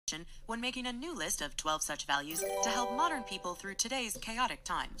question when making a new list of 12 such values to help modern people through today's chaotic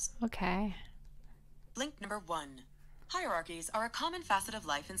times. Okay. Blink number 1. Hierarchies are a common facet of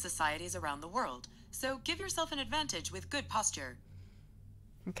life in societies around the world, so give yourself an advantage with good posture.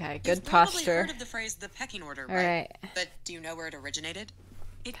 Okay, good You've probably posture. heard of the phrase the pecking order, All right? right. But do you know where it originated?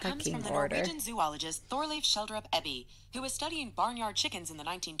 It comes Pecking from the order. Norwegian zoologist Thorleif Schjelderup Ebbe, who was studying barnyard chickens in the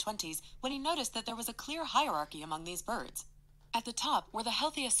 1920s when he noticed that there was a clear hierarchy among these birds. At the top were the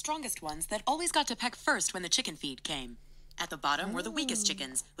healthiest, strongest ones that always got to peck first when the chicken feed came. At the bottom were the weakest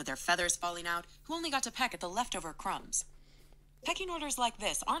chickens, with their feathers falling out, who only got to peck at the leftover crumbs. Pecking orders like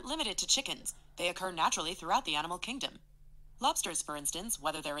this aren't limited to chickens. They occur naturally throughout the animal kingdom. Lobsters, for instance,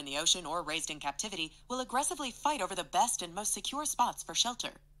 whether they're in the ocean or raised in captivity, will aggressively fight over the best and most secure spots for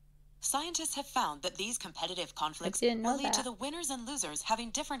shelter. Scientists have found that these competitive conflicts will lead to the winners and losers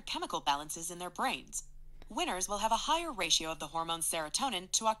having different chemical balances in their brains. Winners will have a higher ratio of the hormone serotonin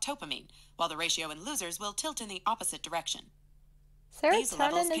to octopamine, while the ratio in losers will tilt in the opposite direction. These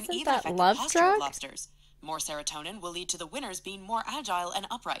levels Serotonin can isn't even that affect the love posture of drug? lobsters. More serotonin will lead to the winners being more agile and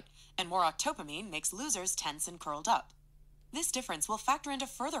upright, and more octopamine makes losers tense and curled up. This difference will factor into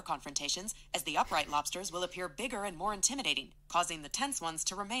further confrontations, as the upright lobsters will appear bigger and more intimidating, causing the tense ones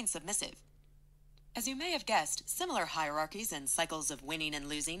to remain submissive. As you may have guessed, similar hierarchies and cycles of winning and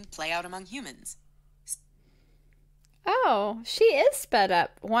losing play out among humans. Oh, she is sped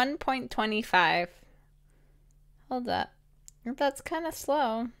up. 1.25. Hold up. That's kind of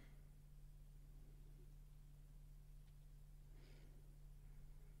slow.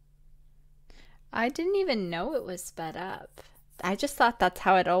 I didn't even know it was sped up. I just thought that's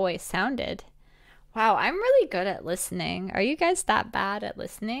how it always sounded. Wow, I'm really good at listening. Are you guys that bad at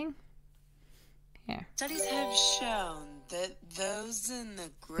listening? Here. Studies have shown that those in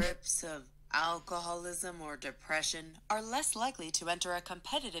the grips of alcoholism or depression are less likely to enter a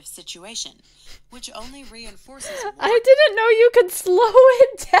competitive situation, which only reinforces I didn't know you could slow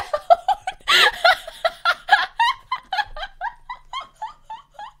it down.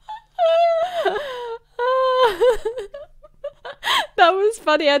 That was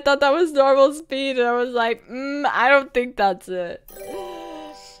funny. I thought that was normal speed, and I was like, I don't think that's it.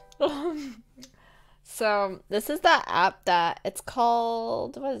 So this is that app that it's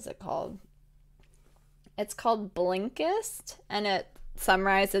called. What is it called? It's called Blinkist, and it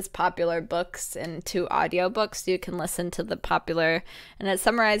summarizes popular books into audiobooks, so you can listen to the popular, and it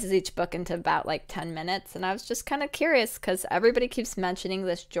summarizes each book into about like 10 minutes. And I was just kind of curious because everybody keeps mentioning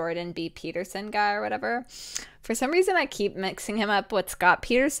this Jordan B. Peterson guy or whatever. For some reason, I keep mixing him up with Scott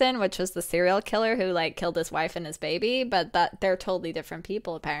Peterson, which was the serial killer who like killed his wife and his baby, but that they're totally different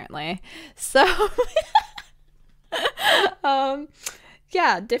people apparently. So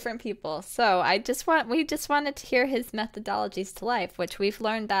yeah, different people. So we just wanted to hear his methodologies to life, which we've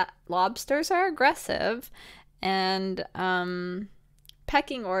learned that lobsters are aggressive, and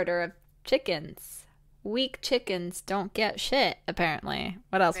pecking order of chickens. Weak chickens don't get shit, apparently.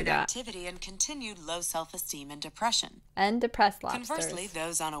 What else we got? Activity and continued low self-esteem and depression. And depressed lobsters. Conversely,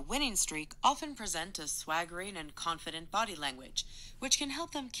 those on a winning streak often present a swaggering and confident body language, which can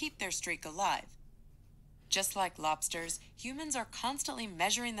help them keep their streak alive. Just like lobsters, humans are constantly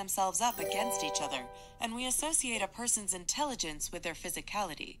measuring themselves up against each other, and we associate a person's intelligence with their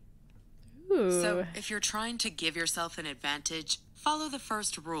physicality. Ooh. So, if you're trying to give yourself an advantage, follow the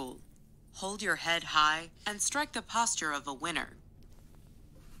first rule. Hold your head high and strike the posture of a winner.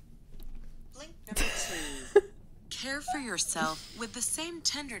 Blink number 2. Care for yourself with the same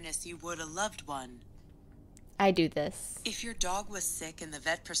tenderness you would a loved one. I do this. If your dog was sick and the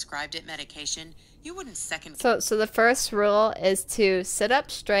vet prescribed it medication, you wouldn't second. So the first rule is to sit up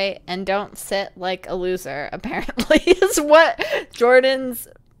straight and don't sit like a loser, apparently, is what Jordan's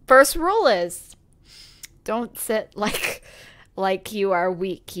first rule is. Don't sit like you are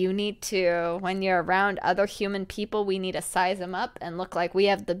weak. You need to, when you're around other human people, we need to size them up and look like we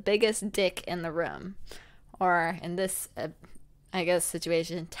have the biggest dick in the room. Or in this, I guess,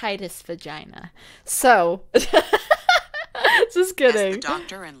 situation, tightest vagina. So, just kidding. Ask the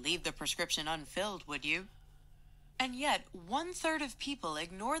doctor and leave the prescription unfilled, would you? And yet, 1/3 of people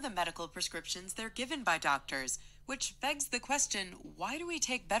ignore the medical prescriptions they're given by doctors, which begs the question, why do we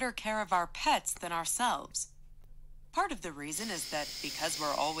take better care of our pets than ourselves? Part of the reason is that because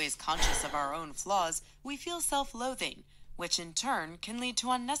we're always conscious of our own flaws, we feel self-loathing, which in turn can lead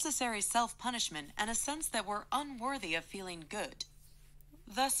to unnecessary self-punishment and a sense that we're unworthy of feeling good.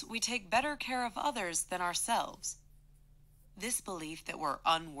 Thus, we take better care of others than ourselves. This belief that we're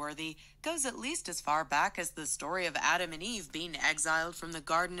unworthy goes at least as far back as the story of Adam and Eve being exiled from the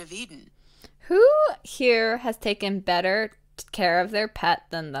Garden of Eden. Who here has taken better care of their pet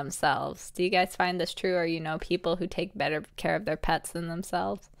than themselves. Do you guys find this true, or you know people who take better care of their pets than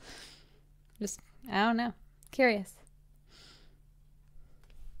themselves? Just, I don't know. Curious.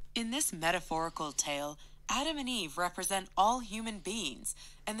 In this metaphorical tale, Adam and Eve represent all human beings,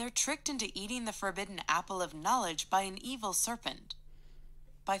 and they're tricked into eating the forbidden apple of knowledge by an evil serpent.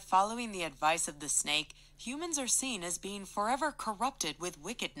 By following the advice of the snake, humans are seen as being forever corrupted with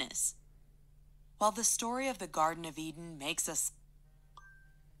wickedness. While the story of the Garden of Eden makes us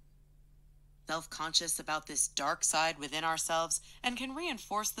self-conscious about this dark side within ourselves and can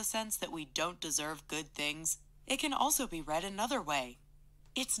reinforce the sense that we don't deserve good things, it can also be read another way.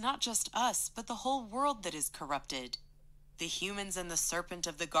 It's not just us, but the whole world that is corrupted. The humans and the serpent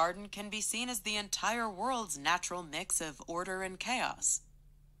of the garden can be seen as the entire world's natural mix of order and chaos.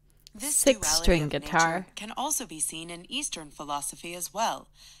 This Six-string duality of guitar nature can also be seen in Eastern philosophy as well,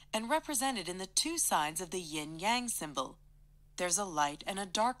 and represented in the two sides of the yin-yang symbol. There's a light and a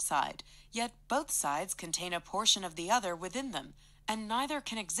dark side, yet both sides contain a portion of the other within them, and neither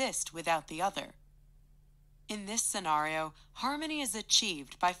can exist without the other. In this scenario, harmony is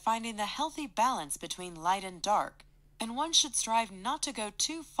achieved by finding the healthy balance between light and dark, and one should strive not to go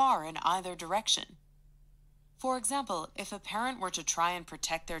too far in either direction. For example, if a parent were to try and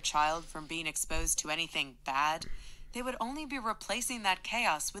protect their child from being exposed to anything bad, they would only be replacing that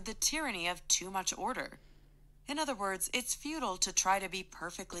chaos with the tyranny of too much order. In other words, it's futile to try to be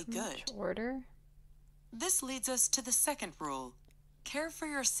perfectly good. order. This leads us to the second rule. Care for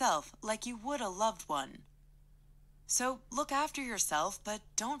yourself like you would a loved one. So look after yourself, but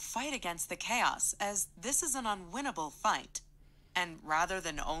don't fight against the chaos, as this is an unwinnable fight. And rather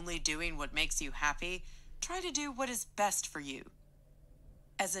than only doing what makes you happy, try to do what is best for you.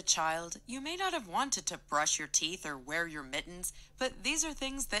 As a child, you may not have wanted to brush your teeth or wear your mittens, but these are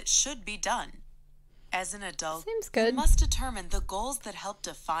things that should be done. As an adult, Seems good. you must determine the goals that help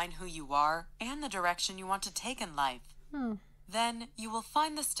define who you are and the direction you want to take in life. Then you will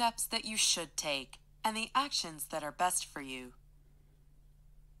find the steps that you should take and the actions that are best for you.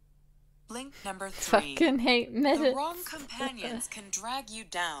 Blink number 3. Fucking hate minutes. The wrong companions can drag you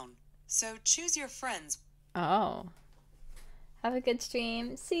down, so choose your friends. Oh. Have a good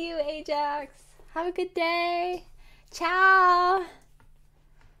stream. See you, Ajax. Have a good day. Ciao.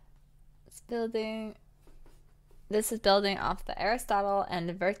 This is building off the Aristotle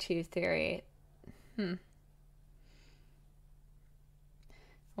and virtue theory.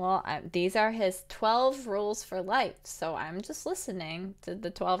 Well, these are his 12 rules for life, so I'm just listening to the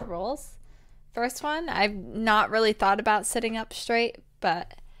 12 rules. First one, I've not really thought about sitting up straight,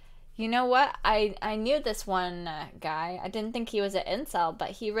 but you know what? I knew this one guy. I didn't think he was an incel,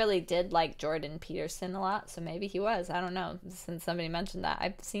 but he really did like Jordan Peterson a lot, so maybe he was. I don't know. Since somebody mentioned that,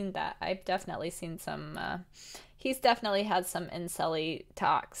 I've seen that. I've definitely seen some... he's definitely had some incel-y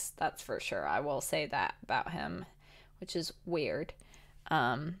talks, that's for sure. I will say that about him, which is weird.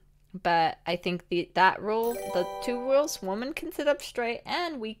 But I think that rule, the 2 rules, woman can sit up straight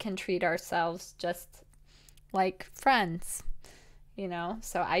and we can treat ourselves just like friends, you know?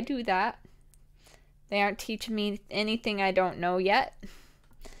 So I do that. They aren't teaching me anything I don't know yet.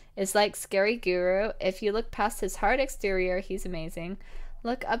 It's like Scary Guru. If you look past his hard exterior, he's amazing.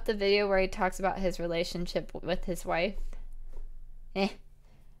 Look up the video where he talks about his relationship with his wife. I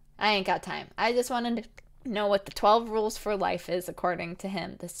ain't got time. I just wanted to know what the 12 rules for life is according to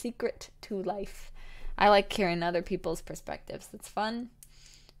him. The secret to life. I like hearing other people's perspectives. It's fun.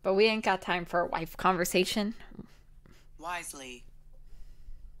 But we ain't got time for a wife conversation. Wisely.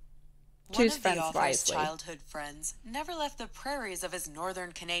 Choose One of friends the author's wisely. childhood friends never left the prairies of his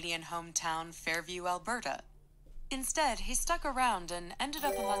northern Canadian hometown, Fairview, Alberta. Instead, he stuck around and ended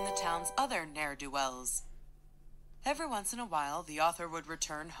up among the town's other ne'er-do-wells. Every once in a while, the author would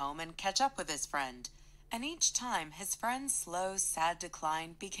return home and catch up with his friend, and each time his friend's slow, sad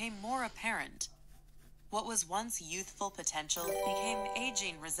decline became more apparent. What was once youthful potential became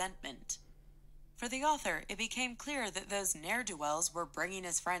aging resentment. For the author, it became clear that those ne'er-do-wells were bringing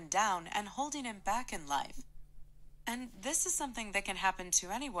his friend down and holding him back in life. And this is something that can happen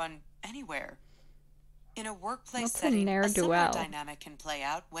to anyone, anywhere. In a workplace What's a setting, a similar ne'er-do-well? dynamic can play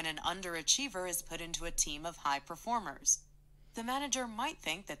out when an underachiever is put into a team of high performers. The manager might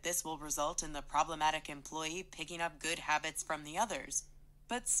think that this will result in the problematic employee picking up good habits from the others.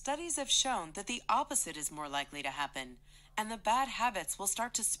 But studies have shown that the opposite is more likely to happen, and the bad habits will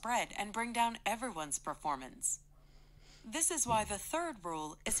start to spread and bring down everyone's performance. This is why the third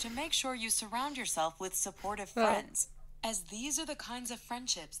rule is to make sure you surround yourself with supportive friends, as these are the kinds of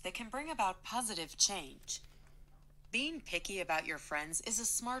friendships that can bring about positive change. Being picky about your friends is a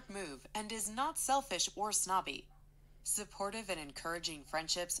smart move and is not selfish or snobby. Supportive and encouraging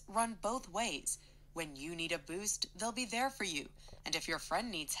friendships run both ways. When you need a boost, they'll be there for you. And if your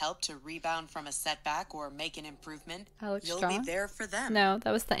friend needs help to rebound from a setback or make an improvement, I look you'll be strong. there for them. No,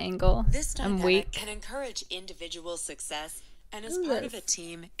 that was the angle. This I'm dynamic can weak. encourage individual success, and as Ooh, part of a this.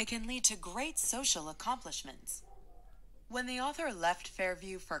 team, it can lead to great social accomplishments. When the author left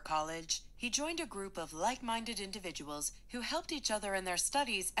Fairview for college, he joined a group of like-minded individuals who helped each other in their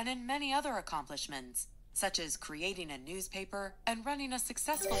studies and in many other accomplishments, such as creating a newspaper and running a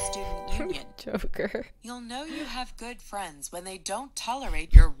successful student union. Joker. You'll know you have good friends when they don't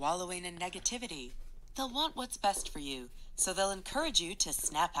tolerate your wallowing in negativity. They'll want what's best for you, so they'll encourage you to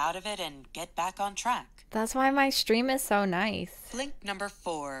snap out of it and get back on track. That's why my stream is so nice. Blink number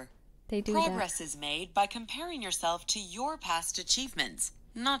 4. They do Progress is made by comparing yourself to your past achievements,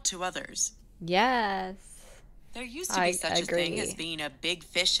 not to others. that. Yes. There used to be such a thing as being a big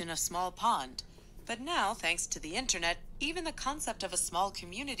fish in a small pond. But now, thanks to the internet, even the concept of a small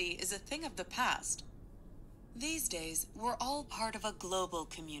community is a thing of the past. These days, we're all part of a global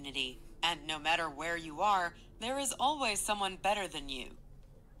community, and no matter where you are, there is always someone better than you.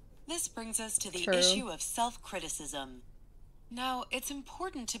 This brings us to the issue of self-criticism. Now, it's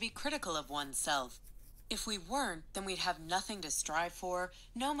important to be critical of oneself. If we weren't, then we'd have nothing to strive for,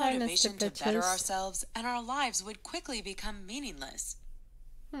 no motivation to better ourselves, and our lives would quickly become meaningless.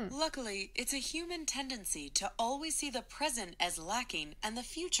 Luckily, it's a human tendency to always see the present as lacking and the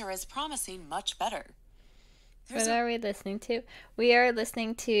future as promising much better. What are we listening to? We are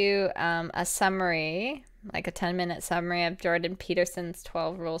listening to a summary, like a 10-minute summary of Jordan Peterson's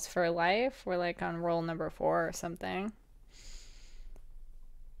 12 Rules for Life. We're like on rule number 4 or something.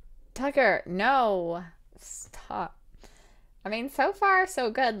 Tucker, no. Stop. I mean, so far,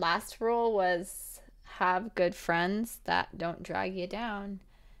 so good. Last rule was have good friends that don't drag you down.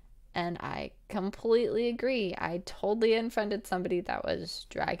 And I completely agree. I totally unfriended somebody that was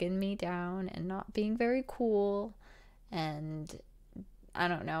dragging me down and not being very cool. And I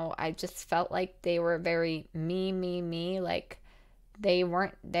don't know. I just felt like they were very me. Like they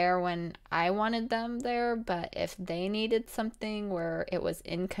weren't there when I wanted them there. But if they needed something where it was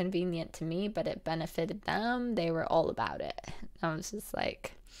inconvenient to me, but it benefited them, they were all about it. I was just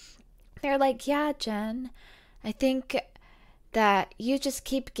like, they're like, yeah, Jen, I think that you just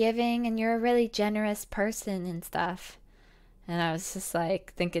keep giving and you're a really generous person and stuff. And I was just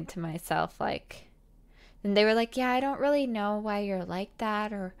like thinking to myself, like, and they were like, yeah, I don't really know why you're like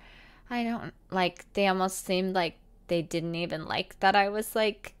that, or I don't, like, they almost seemed like they didn't even like that I was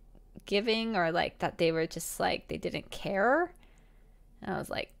like giving, or like that they were just like, they didn't care. And I was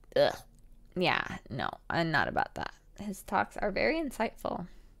like, ugh, yeah, no, I'm not about that. His talks are very insightful.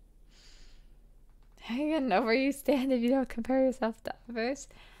 How are you gonna know where you stand if you don't compare yourself to others?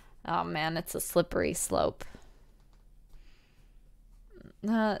 Oh man, it's a slippery slope.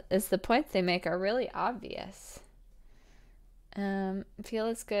 It's the points they make are really obvious. Feel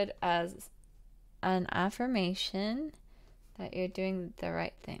as good as an affirmation that you're doing the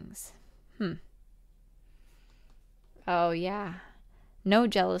right things. Oh yeah. No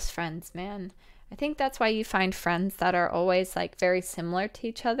jealous friends, man. I think that's why you find friends that are always like very similar to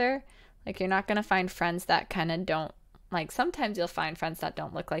each other. Like, you're not going to find friends that kind of don't, like, sometimes you'll find friends that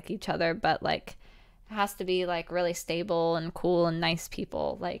don't look like each other, but, like, it has to be, like, really stable and cool and nice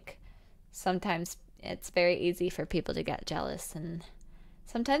people. Like, sometimes it's very easy for people to get jealous, and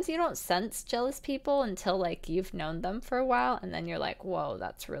sometimes you don't sense jealous people until, like, you've known them for a while, and then you're like, whoa,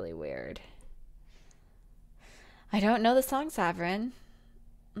 that's really weird. I don't know the song, Sovereign.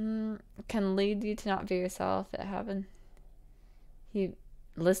 Can lead you to not be yourself. It happened.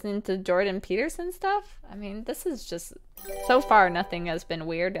 Listening to Jordan Peterson stuff? I mean, this is just, so far nothing has been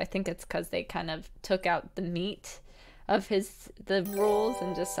weird. I think it's because they kind of took out the meat of the rules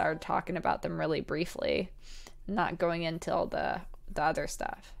and just started talking about them really briefly, not going into all the other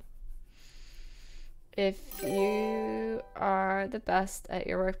stuff. If you are the best at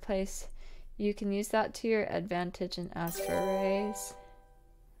your workplace, you can use that to your advantage and ask for a raise.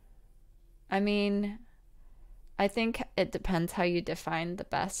 I mean, I think it depends how you define the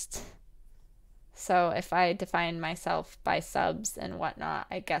best. So if I define myself by subs and whatnot,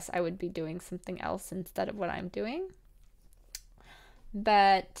 I guess I would be doing something else instead of what I'm doing.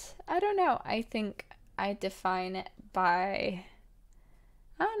 But I don't know. I think I define it by,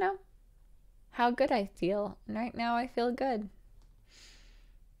 I don't know, how good I feel. And right now I feel good.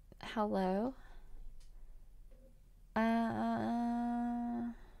 Hello.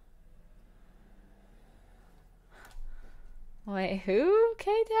 Wait, who?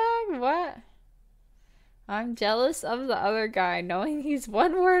 K-Tag? What? I'm jealous of the other guy, knowing he's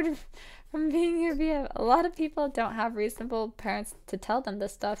one word I'm being here via. A lot of people don't have reasonable parents to tell them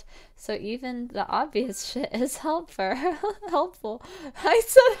this stuff, so even the obvious shit is helpful. I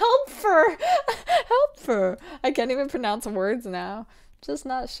said helpful. Helpful. I can't even pronounce words now. Just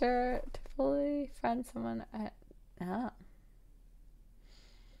not sure to fully friend someone.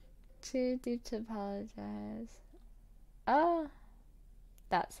 Too deep to apologize. Oh,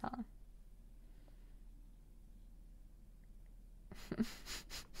 that song.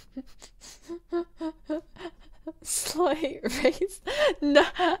 Slight race. No,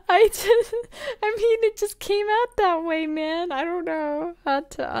 I mean, it just came out that way, man. I don't know how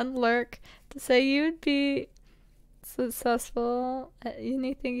to unlurk to say you would be successful at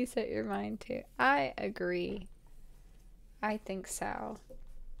anything you set your mind to. I agree. I think so.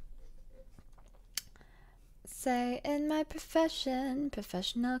 Say, in my profession,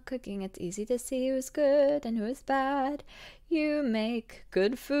 professional cooking, it's easy to see who's good and who is bad. You make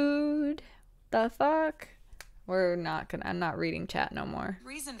good food. The fuck? I'm not reading chat no more.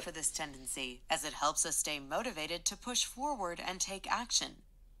 Reason for this tendency, as it helps us stay motivated to push forward and take action.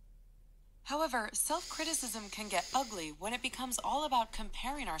 However, self-criticism can get ugly when it becomes all about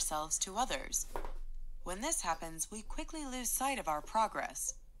comparing ourselves to others. When this happens, we quickly lose sight of our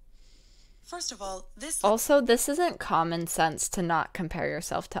progress. First of all, this isn't common sense to not compare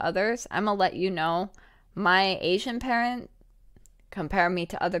yourself to others. I'm gonna let you know, my Asian parent compare me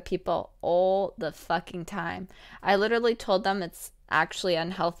to other people all the fucking time. I literally told them it's actually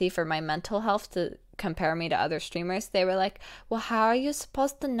unhealthy for my mental health to compare me to other streamers. They were like, well, how are you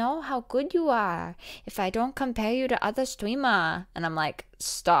supposed to know how good you are if I don't compare you to other streamer? And I'm like,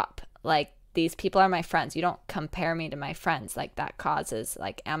 stop. Like, these people are my friends. You don't compare me to my friends. Like, that causes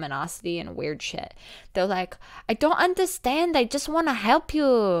like animosity and weird shit. They're like, I don't understand. I just want to help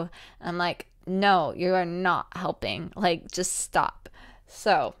you. I'm like, no, you are not helping. Like, just stop.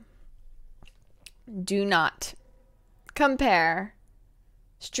 So, do not compare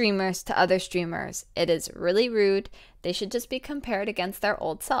streamers to other streamers. It is really rude. They should just be compared against their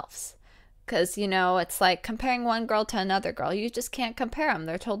old selves. Because, you know, it's like comparing one girl to another girl. You just can't compare them.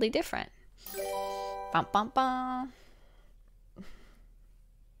 They're totally different. Bum, bum, bum.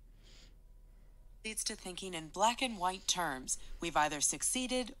 Leads to thinking in black and white terms. We've either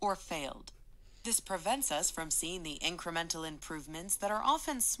succeeded or failed. This prevents us from seeing the incremental improvements that are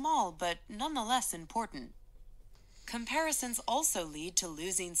often small but nonetheless important. Comparisons also lead to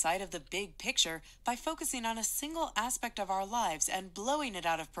losing sight of the big picture by focusing on a single aspect of our lives and blowing it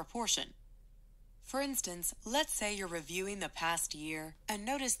out of proportion. For instance, let's say you're reviewing the past year and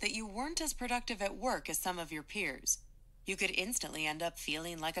notice that you weren't as productive at work as some of your peers. You could instantly end up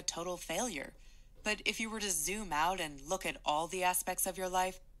feeling like a total failure. But if you were to zoom out and look at all the aspects of your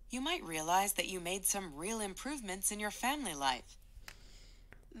life, you might realize that you made some real improvements in your family life.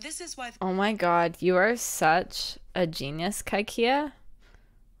 This is why... Oh my god, you are such a genius, Kaikia.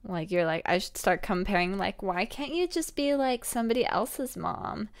 Like, you're like, I should start comparing, like, why can't you just be like somebody else's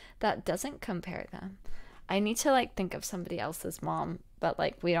mom that doesn't compare them? I need to, like, think of somebody else's mom, but,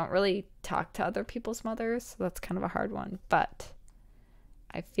 like, we don't really talk to other people's mothers, so that's kind of a hard one. But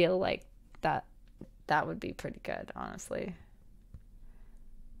I feel like that would be pretty good, honestly.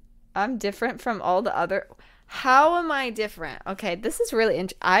 I'm different from all the other... How am I different? Okay, this is really...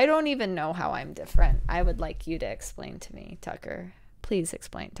 I don't even know how I'm different. I would like you to explain to me, Tucker. Please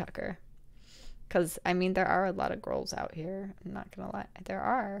explain, Tucker. Because, I mean, there are a lot of girls out here. I'm not going to lie. There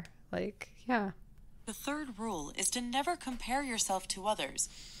are. Like, yeah. The third rule is to never compare yourself to others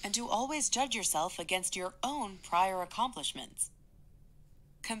and to always judge yourself against your own prior accomplishments.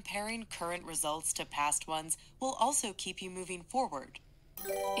 Comparing current results to past ones will also keep you moving forward.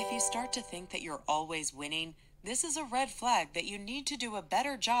 If you start to think that you're always winning, this is a red flag that you need to do a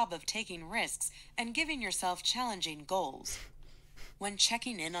better job of taking risks and giving yourself challenging goals. When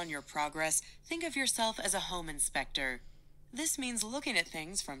checking in on your progress, think of yourself as a home inspector. This means looking at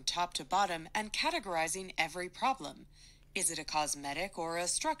things from top to bottom and categorizing every problem. Is it a cosmetic or a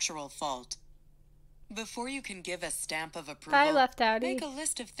structural fault? Before you can give a stamp of approval, make a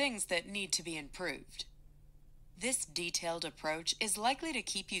list of things that need to be improved. This detailed approach is likely to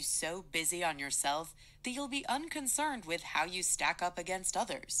keep you so busy on yourself that you'll be unconcerned with how you stack up against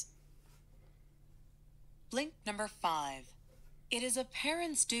others. Blink number 5. It is a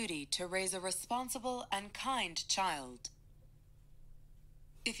parent's duty to raise a responsible and kind child.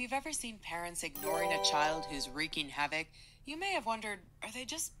 If you've ever seen parents ignoring a child who's wreaking havoc, you may have wondered, are they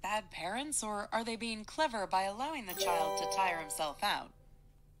just bad parents, or are they being clever by allowing the child to tire himself out?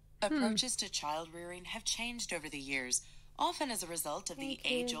 Approaches to child rearing have changed over the years, often as a result of the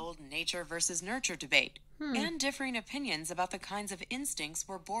age-old nature versus nurture debate, and differing opinions about the kinds of instincts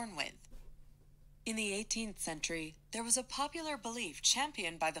we're born with. In the 18th century, there was a popular belief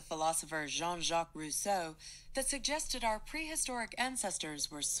championed by the philosopher Jean-Jacques Rousseau that suggested our prehistoric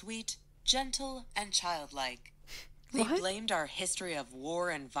ancestors were sweet, gentle, and childlike. They What? blamed our history of war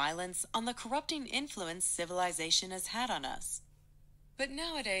and violence on the corrupting influence civilization has had on us. But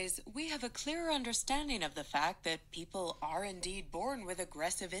nowadays, we have a clearer understanding of the fact that people are indeed born with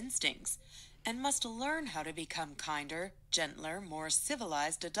aggressive instincts and must learn how to become kinder, gentler, more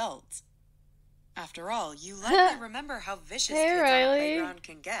civilized adults. After all, you likely remember how vicious Hey, kids on a Riley. playground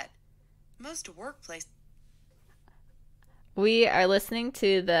can get. Most workplaces. We are listening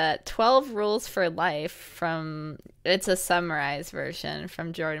to the 12 Rules for Life from, it's a summarized version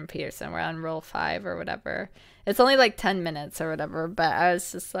from Jordan Peterson. We're on Rule 5 or whatever. It's only like 10 minutes or whatever, but I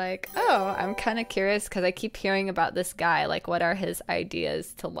was just like, oh, I'm kind of curious because I keep hearing about this guy. Like, what are his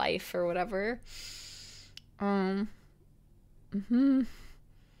ideas to life or whatever? Mm-hmm.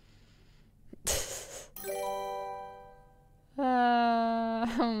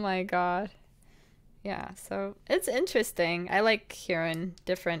 Oh my God. Yeah, so it's interesting. I like hearing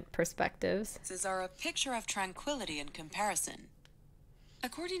different perspectives. Are a picture of tranquility in comparison.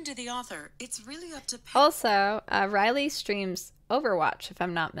 According to the author, it's really up to Also, Riley streams Overwatch, if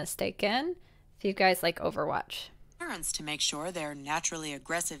I'm not mistaken. If you guys like Overwatch. parents to make sure their naturally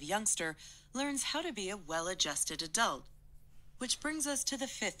aggressive youngster learns how to be a well-adjusted adult. Which brings us to the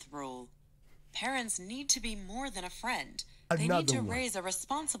 5th rule. Parents need to be more than a friend. They need to raise a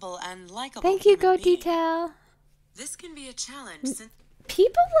responsible and likable Thank you, human Go being. Detail. This can be a challenge since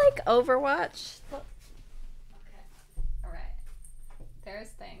People like Overwatch. Look. Okay. Alright. There's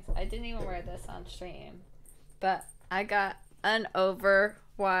things. I didn't even wear this on stream. But I got an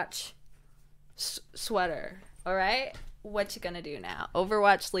Overwatch sweater. Alright? What you gonna do now?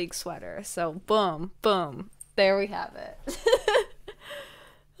 Overwatch League sweater. So, boom, boom. There we have it.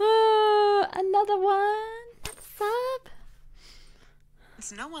 Oh, another one. What's up?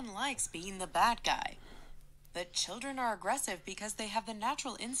 no one likes being the bad guy. But children are aggressive because they have the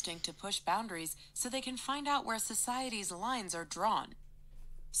natural instinct to push boundaries so they can find out where society's lines are drawn.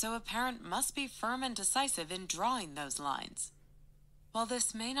 So a parent must be firm and decisive in drawing those lines. While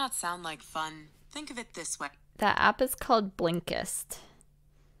this may not sound like fun, think of it this way. That app is called Blinkist.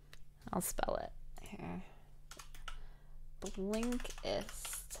 I'll spell it here.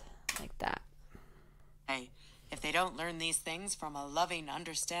 Blinkist. Like that. Hey, if they don't learn these things from a loving,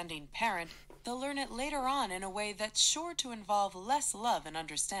 understanding parent, they'll learn it later on in a way that's sure to involve less love and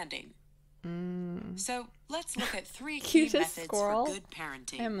understanding. So let's look at 3 key Cutest methods squirrel. for good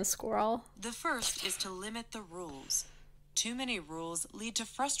parenting. I am a squirrel. The first is to limit the rules. Too many rules lead to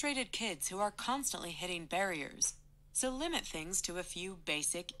frustrated kids who are constantly hitting barriers. So limit things to a few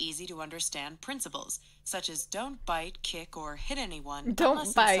basic, easy-to-understand principles, such as don't bite, kick, or hit anyone Don't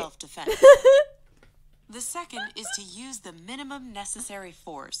unless bite. in self-defense. The second is to use the minimum necessary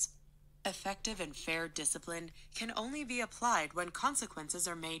force. Effective and fair discipline can only be applied when consequences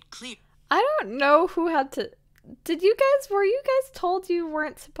are made clear. I don't know who had to. Were you guys told you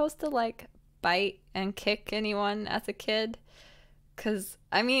weren't supposed to like bite and kick anyone as a kid? Because,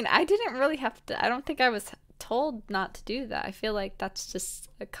 I mean, I didn't really have to. I don't think I was told not to do that. I feel like that's just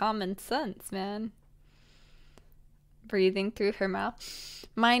a common sense, man. Breathing through her mouth.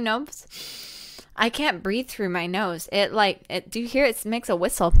 My nose. I can't breathe through my nose. Do you hear it? It makes a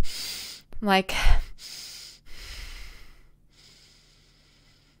whistle. Like,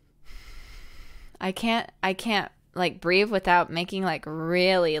 I can't like breathe without making like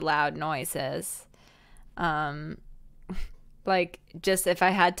really loud noises. Like just if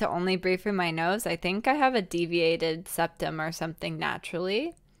I had to only breathe through my nose, I think I have a deviated septum or something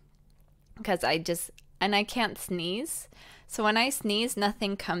naturally. Because I can't sneeze. So when I sneeze,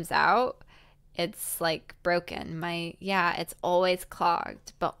 nothing comes out. It's like broken. It's always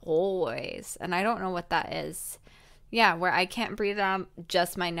clogged, but always. And I don't know what that is. Yeah, where I can't breathe out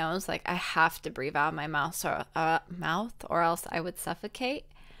just my nose. Like I have to breathe out my mouth or else I would suffocate.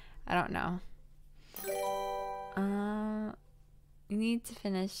 I don't know. You need to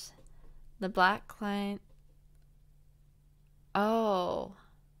finish the black client. Oh,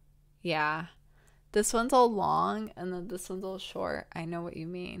 yeah. This one's all long and then this one's all short. I know what you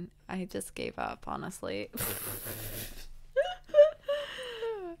mean. I just gave up, honestly.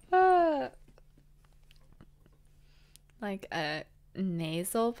 Like a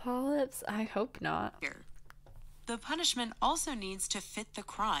nasal polyps? I hope not. The punishment also needs to fit the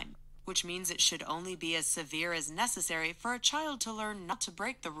crime, which means it should only be as severe as necessary for a child to learn not to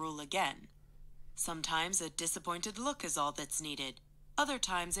break the rule again. Sometimes a disappointed look is all that's needed. Other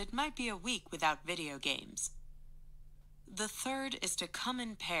times it might be a week without video games. The third is to come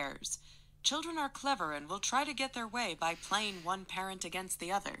in pairs. Children are clever and will try to get their way by playing one parent against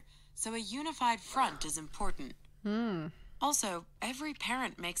the other, so a unified front is important. Also, every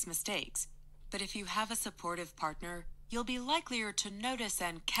parent makes mistakes, but if you have a supportive partner, you'll be likelier to notice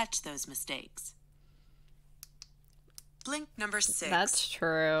and catch those mistakes. Blink number 6. That's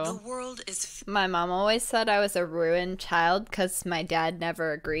true. The world is... My mom always said I was a ruined child because my dad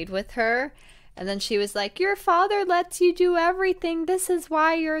never agreed with her. And then she was like, your father lets you do everything. This is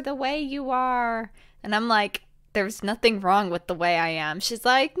why you're the way you are. And I'm like, there's nothing wrong with the way I am. She's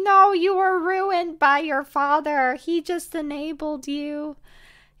like, no, you were ruined by your father. He just enabled you.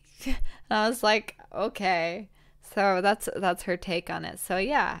 And I was like, okay. So that's her take on it. So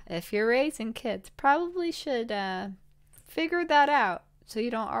yeah, if you're raising kids, probably should figure that out so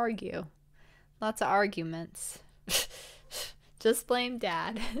you don't argue. Lots of arguments. Just blame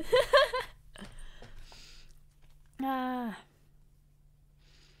dad.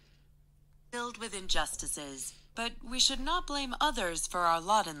 Filled with injustices, but we should not blame others for our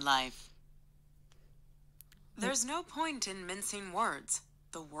lot in life. There's no point in mincing words.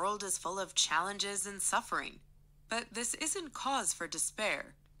 The world is full of challenges and suffering, but this isn't cause for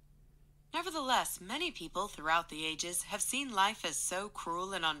despair. Nevertheless, many people throughout the ages have seen life as so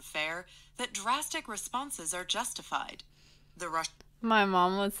cruel and unfair that drastic responses are justified. My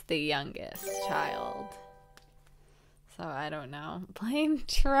mom was the youngest child, so I don't know. Blame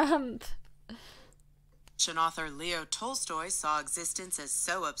Trump. Russian author Leo Tolstoy saw existence as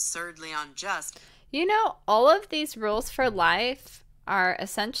so absurdly unjust. You know, all of these rules for life are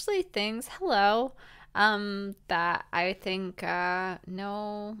essentially things, that I think, what's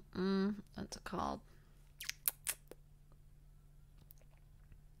it called?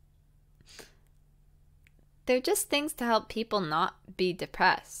 They're just things to help people not be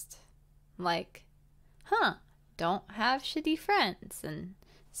depressed. Like, don't have shitty friends and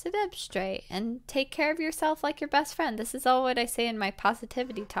sit up straight and take care of yourself like your best friend. This is all what I say in my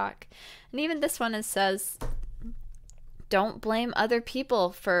positivity talk. And even this one says, don't blame other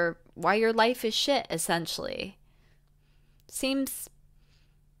people for why your life is shit, essentially. Seems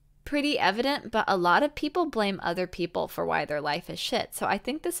pretty evident, but a lot of people blame other people for why their life is shit. So I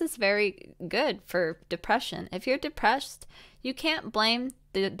think this is very good for depression. If you're depressed, you can't blame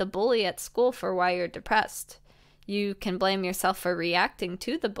the bully at school for why you're depressed. You can blame yourself for reacting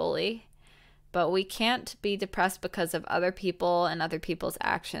to the bully, but we can't be depressed because of other people and other people's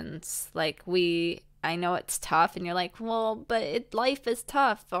actions. I know it's tough, and you're like, well, but life is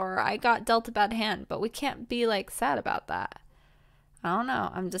tough, or I got dealt a bad hand, but we can't be, sad about that. I don't know.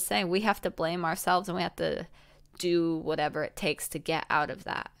 I'm just saying we have to blame ourselves, and we have to do whatever it takes to get out of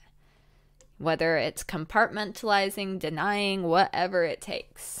that. Whether it's compartmentalizing, denying, whatever it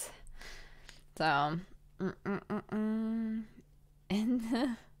takes. So,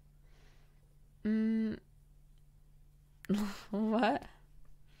 what?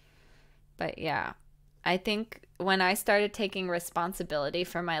 But yeah, I think when I started taking responsibility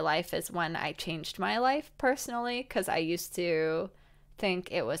for my life is when I changed my life personally, because I used to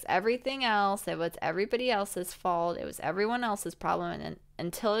think it was everything else, it was everybody else's fault, it was everyone else's problem, and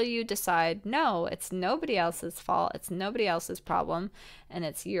until you decide, no, it's nobody else's fault, it's nobody else's problem, and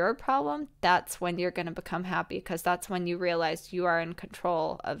it's your problem, that's when you're going to become happy, because that's when you realize you are in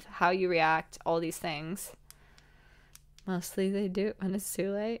control of how you react, all these things. Mostly they do it when it's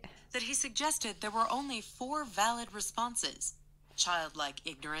too late. That he suggested there were only 4 valid responses: childlike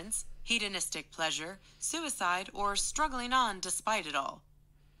ignorance, hedonistic pleasure, suicide, or struggling on despite it all.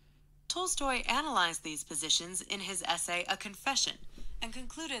 Tolstoy analyzed these positions in his essay A Confession and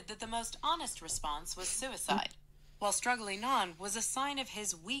concluded that the most honest response was suicide, while struggling on was a sign of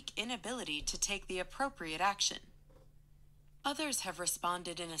his weak inability to take the appropriate action. Others have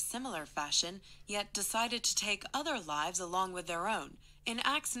responded in a similar fashion, yet decided to take other lives along with their own, in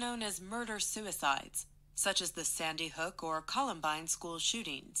acts known as murder-suicides, such as the Sandy Hook or Columbine school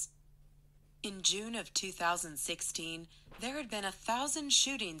shootings. In June of 2016, there had been 1,000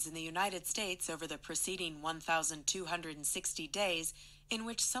 shootings in the United States over the preceding 1,260 days in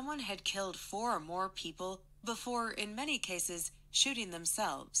which someone had killed 4 or more people before, in many cases, shooting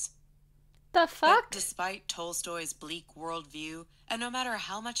themselves. The fuck? But despite Tolstoy's bleak worldview, and no matter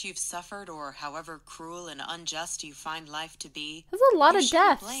how much you've suffered or however cruel and unjust you find life to be, that's a lot of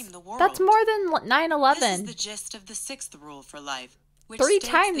deaths. Blame the world. That's more than 9/11. This is the gist of the 6th rule for life, which 3 states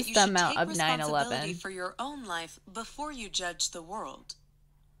times that you the should amount take of 9/11. responsibility for your own life before you judge the world.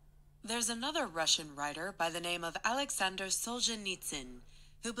 There's another Russian writer by the name of Alexander Solzhenitsyn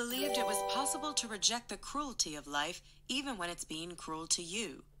who believed it was possible to reject the cruelty of life even when it's being cruel to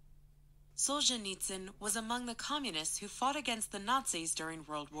you. Solzhenitsyn was among the communists who fought against the Nazis during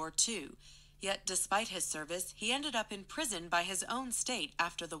World War II, yet despite his service, he ended up in prison by his own state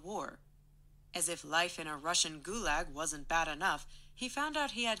after the war. As if life in a Russian gulag wasn't bad enough, he found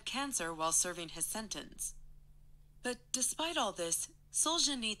out he had cancer while serving his sentence. But despite all this,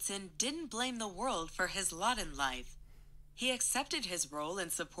 Solzhenitsyn didn't blame the world for his lot in life. He accepted his role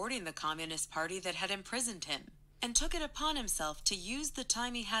in supporting the Communist Party that had imprisoned him, and took it upon himself to use the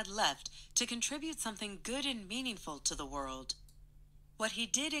time he had left to contribute something good and meaningful to the world. What he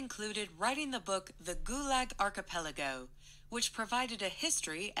did included writing the book The Gulag Archipelago, which provided a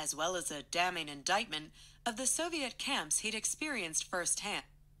history as well as a damning indictment of the Soviet camps he'd experienced firsthand.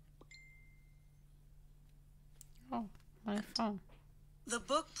 Oh, my phone. The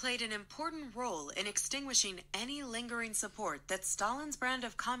book played an important role in extinguishing any lingering support that Stalin's brand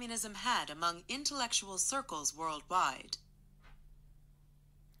of communism had among intellectual circles worldwide.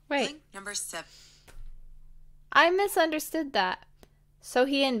 Wait. Link number 7. I misunderstood that. So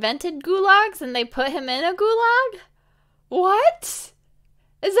he invented gulags and they put him in a gulag? What?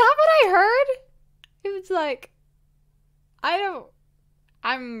 Is that what I heard? It was like,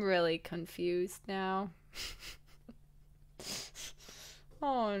 I'm really confused now.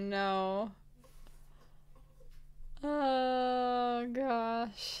 Oh no. Oh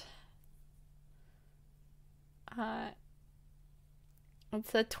gosh.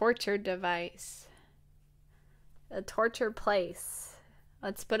 It's a torture device. A torture place.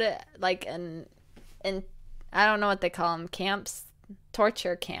 Let's put it like in I don't know what they call them, camps,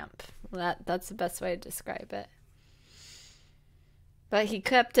 torture camp. That's the best way to describe it. But he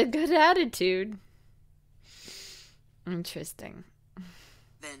kept a good attitude. Interesting.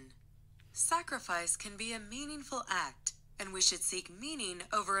 Then, sacrifice can be a meaningful act, and we should seek meaning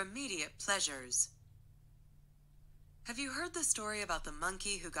over immediate pleasures. Have you heard the story about the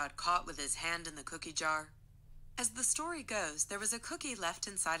monkey who got caught with his hand in the cookie jar? As the story goes, there was a cookie left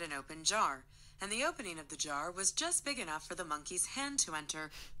inside an open jar, and the opening of the jar was just big enough for the monkey's hand to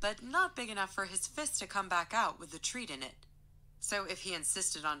enter, but not big enough for his fist to come back out with the treat in it. So if he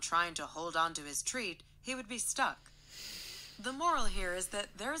insisted on trying to hold on to his treat, he would be stuck. The moral here is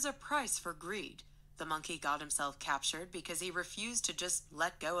that there is a price for greed. The monkey got himself captured because he refused to just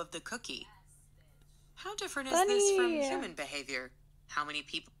let go of the cookie. How different is this from human behavior? How many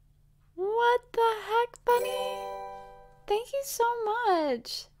people... What the heck, Bunny? Thank you so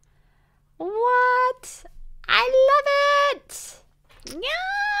much. What? I love it!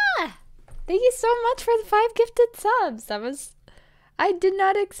 Yeah! Thank you so much for the 5 gifted subs. I did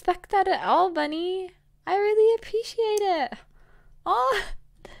not expect that at all, Bunny. I really appreciate it. Oh,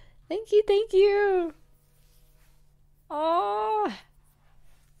 thank you. Oh.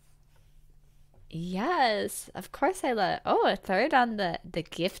 Yes, of course I love it. Oh, a third on the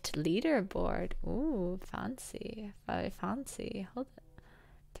gift leaderboard. Ooh, fancy. Very fancy. Hold it.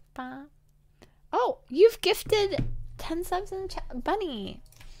 Oh, you've gifted 10 subs in the chat. Bunny,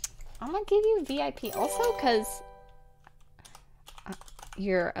 I'm going to give you VIP also because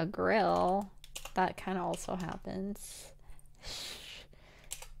you're a grill. That kind of also happens.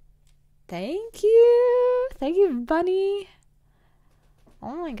 Thank you. Thank you, Bunny.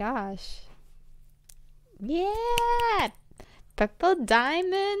 Oh my gosh. Yeah. Purple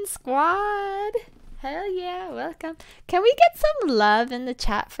Diamond Squad. Hell yeah. Welcome. Can we get some love in the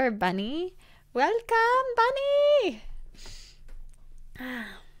chat for Bunny? Welcome, Bunny.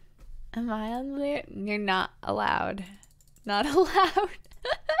 Am I on there? You're not allowed. Not allowed.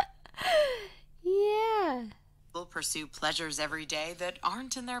 Yeah. People pursue pleasures every day that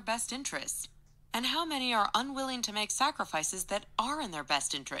aren't in their best interest. And how many are unwilling to make sacrifices that are in their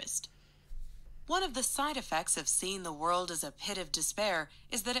best interest? One of the side effects of seeing the world as a pit of despair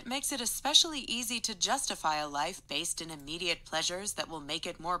is that it makes it especially easy to justify a life based in immediate pleasures that will make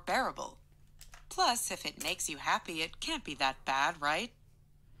it more bearable. Plus, if it makes you happy, it can't be that bad, right?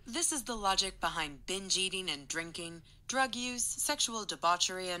 This is the logic behind binge eating and drinking, drug use, sexual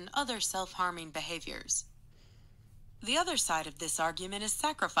debauchery, and other self-harming behaviors. The other side of this argument is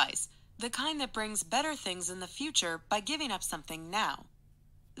sacrifice, the kind that brings better things in the future by giving up something now.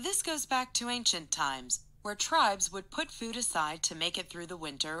 This goes back to ancient times, where tribes would put food aside to make it through the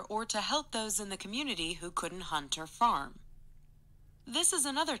winter or to help those in the community who couldn't hunt or farm. This is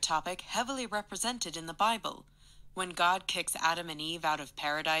another topic heavily represented in the Bible. When God kicks Adam and Eve out of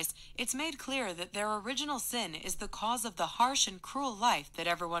paradise, it's made clear that their original sin is the cause of the harsh and cruel life that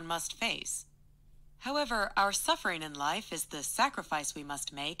everyone must face. However, our suffering in life is the sacrifice we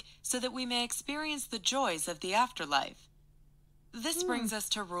must make so that we may experience the joys of the afterlife. This brings us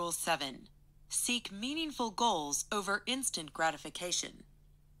to Rule 7. Seek meaningful goals over instant gratification.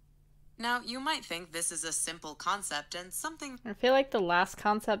 Now, you might think this is a simple concept and something. I feel like the last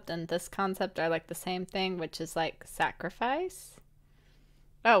concept and this concept are like the same thing, which is like sacrifice.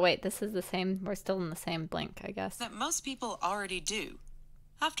 Oh, wait, this is the same. We're still in the same blink, I guess. That most people already do.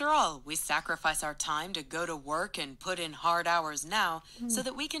 After all, we sacrifice our time to go to work and put in hard hours now so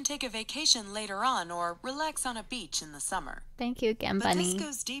that we can take a vacation later on or relax on a beach in the summer. Thank you again, But Bunny. this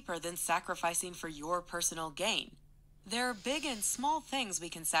goes deeper than sacrificing for your personal gain. There are big and small things we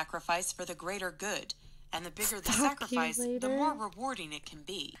can sacrifice for the greater good, and the bigger the sacrifice, the more rewarding it can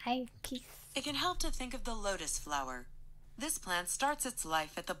be. Bye, peace. It can help to think of the lotus flower. This plant starts its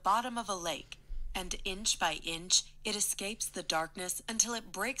life at the bottom of a lake, and inch by inch, it escapes the darkness until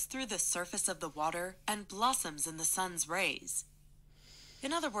it breaks through the surface of the water and blossoms in the sun's rays.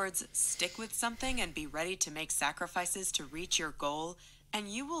 In other words, stick with something and be ready to make sacrifices to reach your goal, and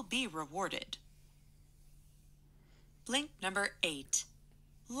you will be rewarded. Blink number 8.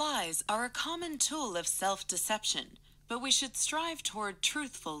 Lies are a common tool of self-deception, but we should strive toward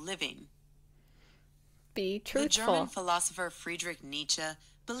truthful living. Be truthful. The German philosopher Friedrich Nietzsche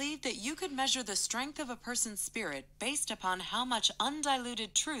believed that you could measure the strength of a person's spirit based upon how much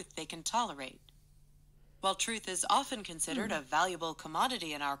undiluted truth they can tolerate. While truth is often considered a valuable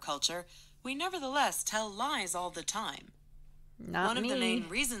commodity in our culture, we nevertheless tell lies all the time. One of the main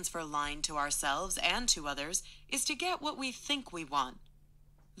reasons for lying to ourselves and to others is to get what we think we want.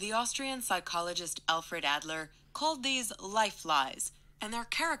 The Austrian psychologist Alfred Adler called these life lies, and they're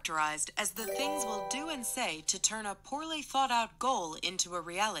characterized as the things we'll do and say to turn a poorly thought-out goal into a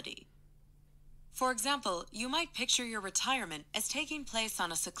reality. For example, you might picture your retirement as taking place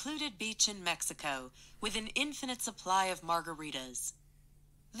on a secluded beach in Mexico with an infinite supply of margaritas.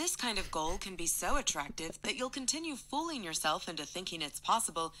 This kind of goal can be so attractive that you'll continue fooling yourself into thinking it's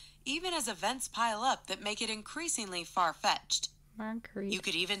possible, even as events pile up that make it increasingly far-fetched. Marguerite. You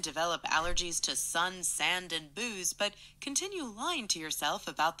could even develop allergies to sun, sand, and booze, but continue lying to yourself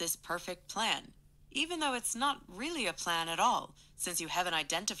about this perfect plan, even though it's not really a plan at all, since you haven't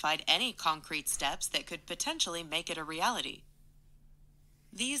identified any concrete steps that could potentially make it a reality.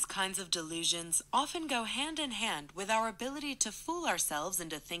 These kinds of delusions often go hand in hand with our ability to fool ourselves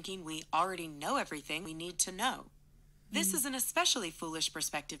into thinking we already know everything we need to know. This is an especially foolish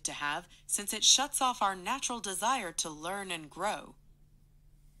perspective to have, since it shuts off our natural desire to learn and grow.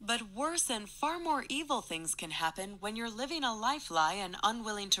 But worse and far more evil things can happen when you're living a life lie and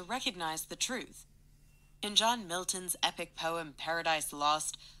unwilling to recognize the truth. In John Milton's epic poem Paradise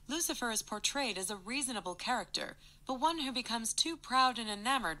Lost, Lucifer is portrayed as a reasonable character, but one who becomes too proud and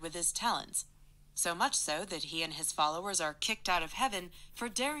enamored with his talents, so much so that he and his followers are kicked out of heaven for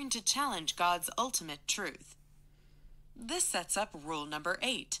daring to challenge God's ultimate truth. This sets up rule number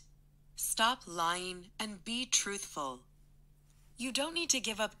 8. Stop lying and be truthful. You don't need to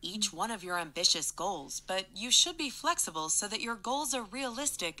give up each one of your ambitious goals, but you should be flexible so that your goals are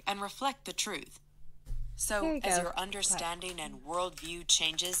realistic and reflect the truth. So, as your understanding and worldview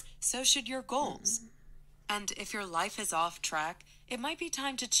changes, so should your goals. And if your life is off track, it might be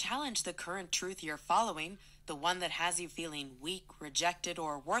time to challenge the current truth you're following, the one that has you feeling weak, rejected,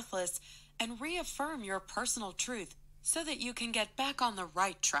 or worthless, and reaffirm your personal truth so that you can get back on the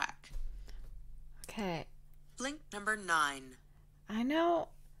right track. Okay. Blink number 9. I know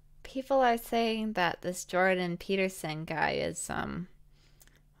people are saying that this Jordan Peterson guy is,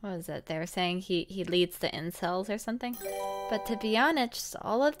 what was it? They were saying he leads the incels or something. But to be honest,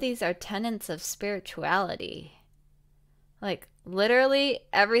 all of these are tenets of spirituality. Like, literally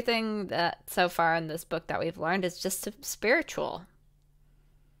everything that so far in this book that we've learned is just spiritual.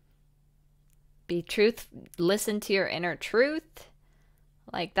 Be truth, listen to your inner truth.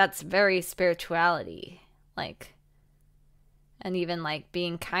 Like, that's very spirituality. Like, and even like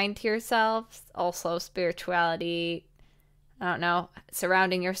being kind to yourself, also spirituality. I don't know,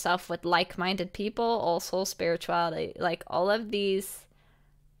 surrounding yourself with like-minded people, also spirituality. Like, all of these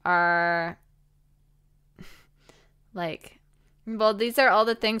are, like, well, these are all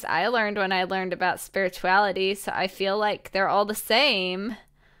the things I learned when I learned about spirituality, so I feel like they're all the same,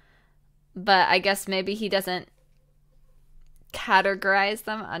 but I guess maybe he doesn't categorize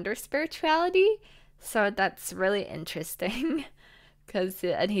them under spirituality, so that's really interesting.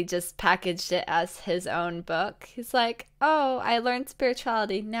 And he just packaged it as his own book. He's like, oh, I learned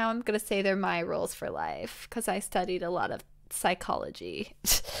spirituality. Now I'm going to say they're my rules for life because I studied a lot of psychology.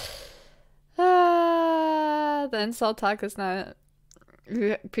 The insult talk is not,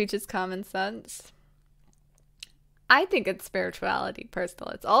 preaches common sense. I think it's spirituality,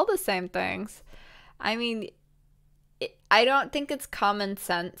 personally. It's all the same things. I mean, I don't think it's common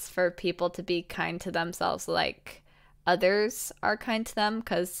sense for people to be kind to themselves. Like, others are kind to them,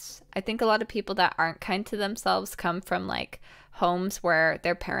 because I think a lot of people that aren't kind to themselves come from like homes where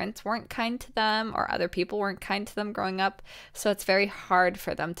their parents weren't kind to them or other people weren't kind to them growing up. So it's very hard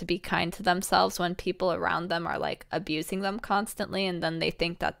for them to be kind to themselves when people around them are like abusing them constantly, and then they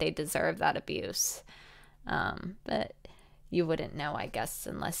think that they deserve that abuse. But you wouldn't know, I guess,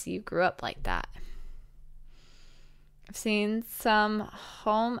 unless you grew up like that. I've seen some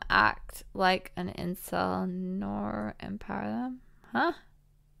home act like an incel nor empower them. Huh?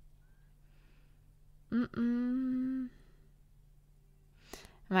 Am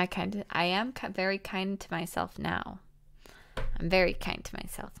I kind to? I am very kind to myself now. I'm very kind to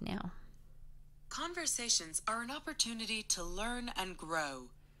myself now. Conversations are an opportunity to learn and grow,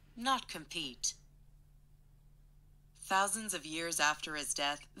 not compete. Thousands of years after his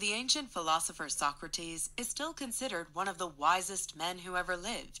death, the ancient philosopher Socrates is still considered one of the wisest men who ever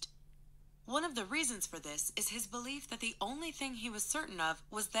lived. One of the reasons for this is his belief that the only thing he was certain of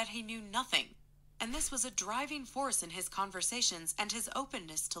was that he knew nothing, and this was a driving force in his conversations and his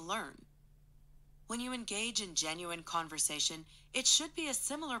openness to learn. When you engage in genuine conversation, it should be a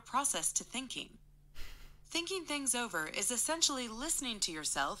similar process to thinking. Thinking things over is essentially listening to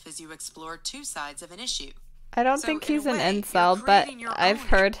yourself as you explore two sides of an issue. I don't think he's an incel, but I've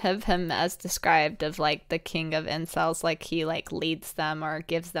heard of him as described of like the king of incels, like he like leads them or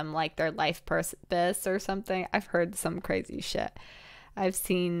gives them like their life purpose or something. I've heard some crazy shit. I've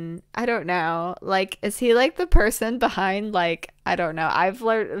seen, I don't know, like, is he like the person behind, like, I don't know. I've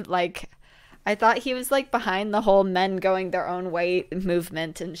learned, like, I thought he was like behind the whole men going their own way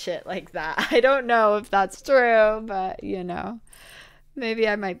movement and shit like that. I don't know if that's true, but you know, maybe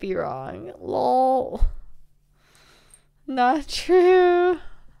I might be wrong. Lol. Not true.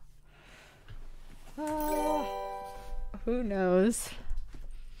 Who knows?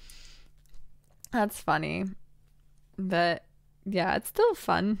 That's funny. But yeah, it's still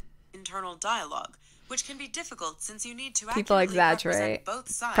fun. Internal dialogue, which can be difficult since you need to people accurately exaggerate represent both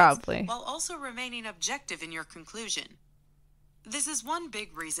sides, probably, while also remaining objective in your conclusion. This is one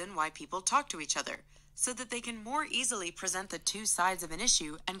big reason why people talk to each other, so that they can more easily present the two sides of an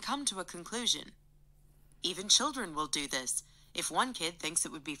issue and come to a conclusion. Even children will do this. If one kid thinks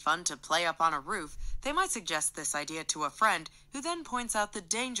it would be fun to play up on a roof, they might suggest this idea to a friend who then points out the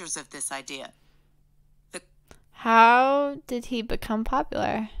dangers of this idea. How did he become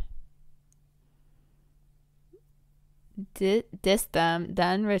popular? Dissed them,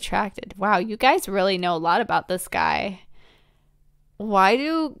 then retracted. Wow, you guys really know a lot about this guy. Why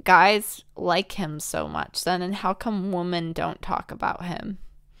do guys like him so much then, and how come women don't talk about him?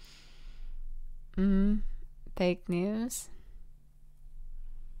 Fake news?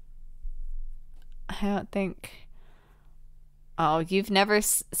 I don't think. Oh, you've never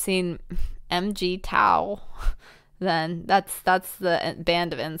seen MG Tao? Then that's the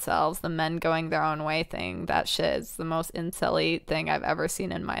band of incels, the men going their own way thing. That shit is the most incel-y thing I've ever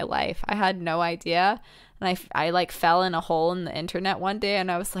seen in my life. I had no idea, and I like fell in a hole in the internet one day,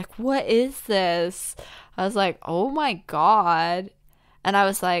 and I was like, what is this? I was like, oh my god. And I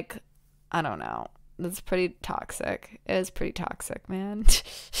was like, I don't know. It's pretty toxic. It was pretty toxic, man.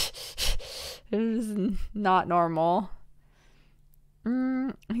 It was not normal.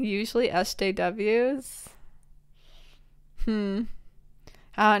 Usually SJWs. I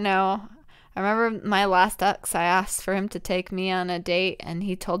don't know. I remember my last ex, I asked for him to take me on a date, and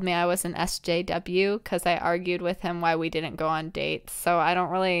he told me I was an SJW because I argued with him why we didn't go on dates. So I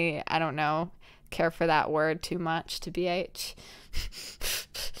don't know, care for that word too much, to BH.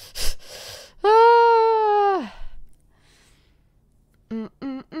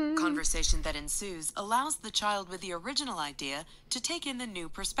 Conversation that ensues allows the child with the original idea to take in the new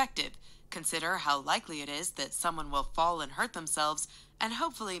perspective, consider how likely it is that someone will fall and hurt themselves, and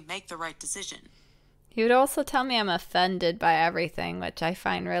hopefully make the right decision. He would also tell me I'm offended by everything, which I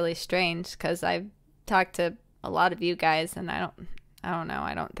find really strange because I've talked to a lot of you guys, and I don't know.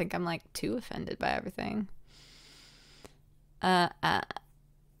 I don't think I'm like too offended by everything.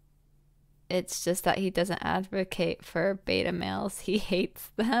 It's just that he doesn't advocate for beta males. He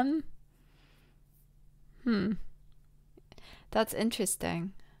hates them. That's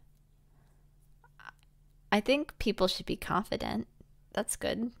interesting. I think people should be confident. That's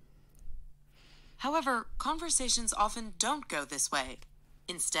good. However, conversations often don't go this way.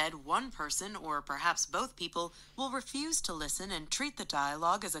 Instead, one person, or perhaps both people, will refuse to listen and treat the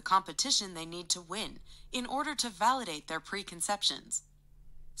dialogue as a competition they need to win in order to validate their preconceptions.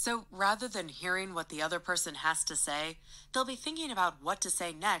 So rather than hearing what the other person has to say, they'll be thinking about what to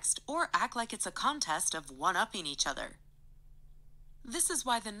say next or act like it's a contest of one-upping each other. This is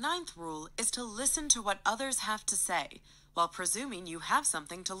why the ninth rule is to listen to what others have to say, while presuming you have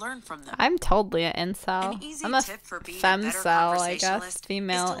something to learn from them. I'm totally an An incel. easy I'm a tip for being a better femcel, I guess. conversationalist is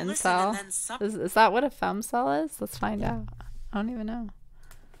Female to listen and incel. then Is that what a femcel is? Let's find out. I don't even know.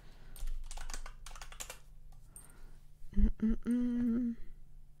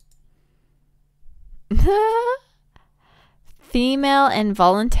 Female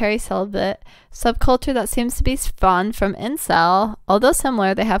involuntary celibate subculture that seems to be spawned from incel. Although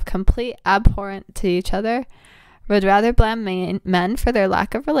similar, they have complete abhorrent to each other. Would rather blame men for their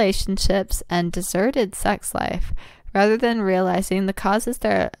lack of relationships and deserted sex life, rather than realizing the cause is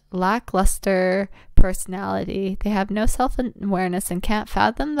their lackluster personality. They have no self-awareness and can't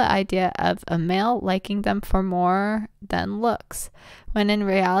fathom the idea of a male liking them for more than looks, when in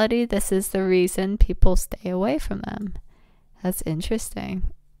reality this is the reason people stay away from them. That's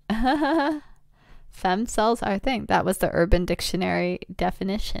interesting. Femcells are a thing. That was the Urban Dictionary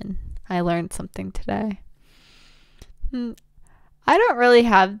definition. I learned something today. I don't really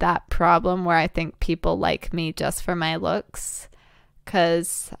have that problem where I think people like me just for my looks,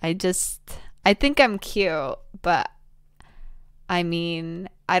 because I think I'm cute, but I mean,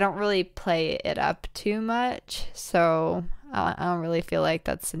 I don't really play it up too much, so I don't really feel like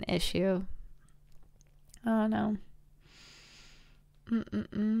that's an issue. I don't know.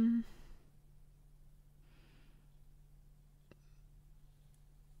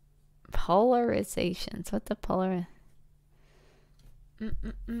 Polarizations. What the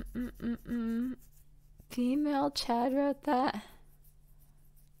Female Chad wrote that.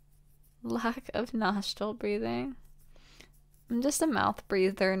 Lack of nostril breathing. I'm just a mouth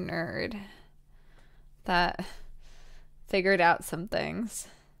breather nerd that figured out some things.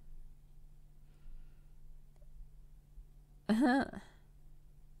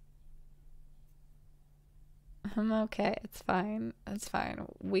 I'm okay. It's fine. It's fine.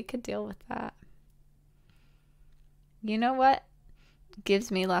 We could deal with that. You know what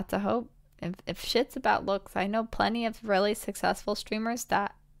gives me lots of hope? If shit's about looks, I know plenty of really successful streamers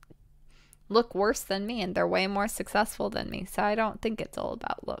that look worse than me, and they're way more successful than me. So I don't think it's all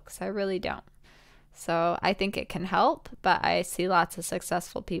about looks. I really don't. So I think it can help, but I see lots of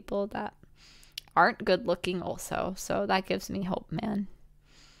successful people that aren't good looking also. So that gives me hope, man.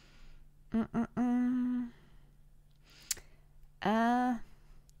 Well,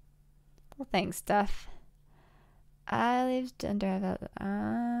 thanks, Steph. I leave gender.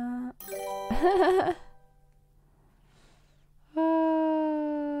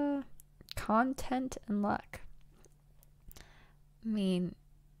 Content and luck. I mean,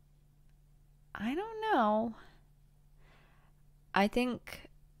 I don't know. I think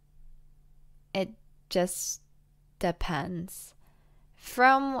it just depends.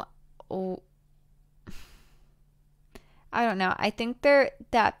 I don't know. I think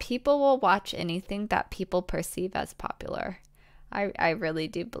that people will watch anything that people perceive as popular. I really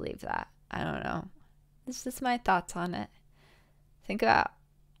do believe that. I don't know. It's just my thoughts on it. Think about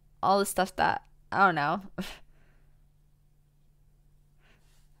all the stuff that, I don't know.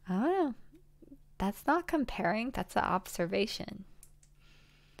 I don't know. That's not comparing. That's an observation.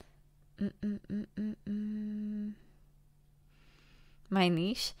 My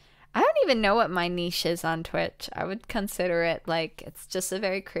niche? I don't even know what my niche is on Twitch. I would consider it like it's just a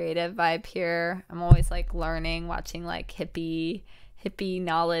very creative vibe here. I'm always like learning, watching like hippie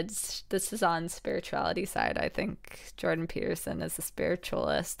knowledge. This is on spirituality side. I think Jordan Peterson is a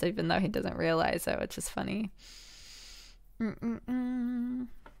spiritualist, even though he doesn't realize it, which is funny. Summarize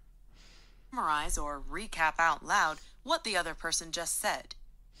or recap out loud what the other person just said.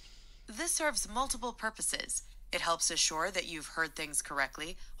 This serves multiple purposes. It helps assure that you've heard things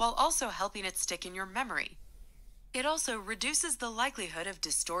correctly, while also helping it stick in your memory. It also reduces the likelihood of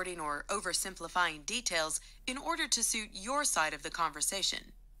distorting or oversimplifying details in order to suit your side of the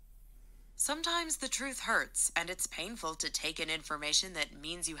conversation. Sometimes the truth hurts, and it's painful to take in information that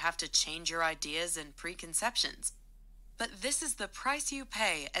means you have to change your ideas and preconceptions. But this is the price you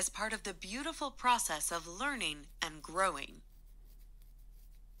pay as part of the beautiful process of learning and growing.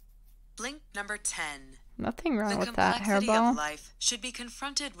 Blink number 10. Nothing wrong with that, The complexity Hairball. of life should be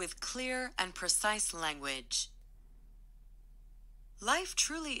confronted with clear and precise language. Life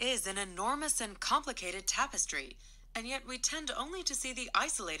truly is an enormous and complicated tapestry, and yet we tend only to see the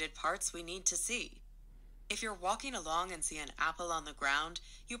isolated parts we need to see. If you're walking along and see an apple on the ground,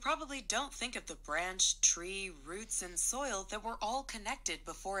 you probably don't think of the branch, tree, roots, and soil that were all connected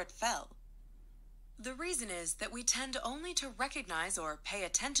before it fell. The reason is that we tend only to recognize or pay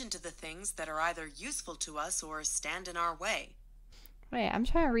attention to the things that are either useful to us or stand in our way. Wait, I'm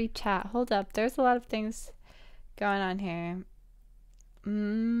trying to read chat. Hold up. There's a lot of things going on here.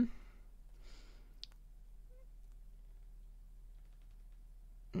 Mm,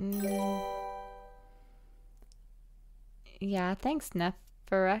 mm, yeah, thanks,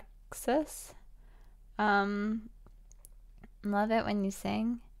 Nephorexis. Um, love it when you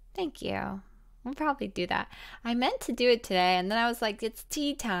sing. Thank you. We'll probably do that. I meant to do it today, and then I was like, it's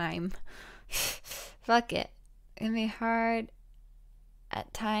tea time. Fuck it. It can be hard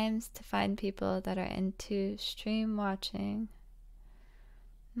at times to find people that are into stream watching.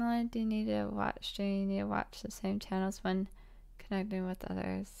 Not only do you need to watch stream, you need to watch the same channels when connecting with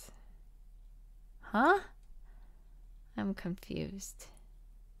others. Huh? I'm confused.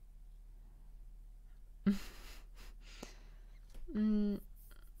 mm,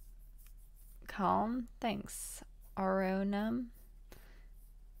 calm. Thanks, Aronum.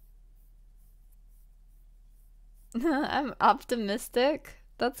 I'm optimistic.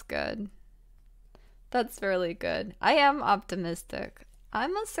 That's good. That's really good. I am optimistic.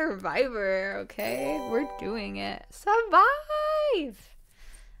 I'm a survivor, okay? We're doing it. Survive!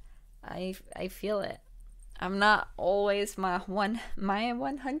 I feel it. I'm not always my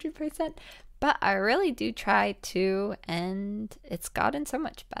 100%, but I really do try to, and it's gotten so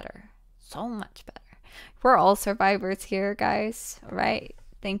much better. So much better. We're all survivors here, guys, right?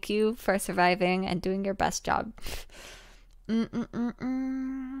 Thank you for surviving and doing your best job. Okay,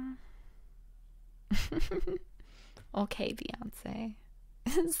 Beyonce.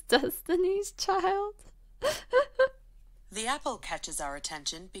 It's Destiny's Child. The apple catches our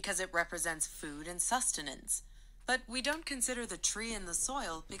attention because it represents food and sustenance. But we don't consider the tree and the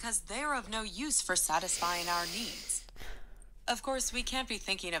soil because they are of no use for satisfying our needs. Of course, we can't be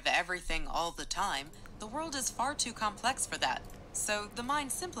thinking of everything all the time. The world is far too complex for that. So the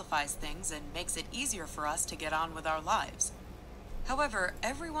mind simplifies things and makes it easier for us to get on with our lives. However,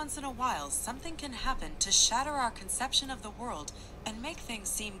 every once in a while, something can happen to shatter our conception of the world and make things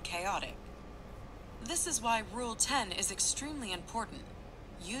seem chaotic. This is why Rule 10 is extremely important.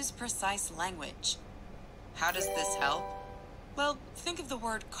 Use precise language. How does this help? Well, think of the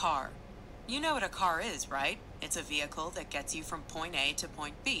word car. You know what a car is, right? It's a vehicle that gets you from point A to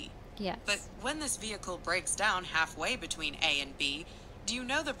point B. Yes. But when this vehicle breaks down halfway between A and B, do you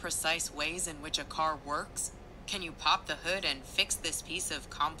know the precise ways in which a car works? Can you pop the hood and fix this piece of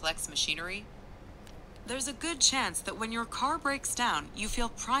complex machinery? There's a good chance that when your car breaks down, you feel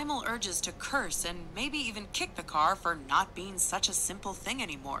primal urges to curse and maybe even kick the car for not being such a simple thing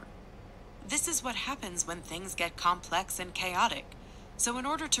anymore. This is what happens when things get complex and chaotic. So in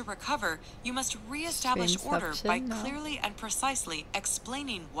order to recover, you must re-establish order by clearly and precisely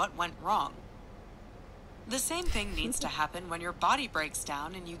explaining what went wrong. The same thing needs to happen when your body breaks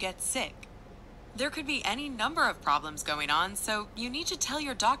down and you get sick. There could be any number of problems going on, so you need to tell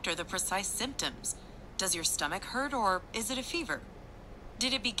your doctor the precise symptoms. Does your stomach hurt or is it a fever?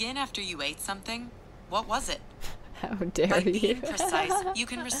 Did it begin after you ate something? What was it? How dare By you? being precise, you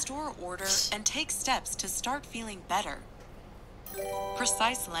can restore order and take steps to start feeling better.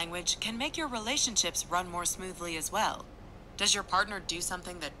 Precise language can make your relationships run more smoothly as well. Does your partner do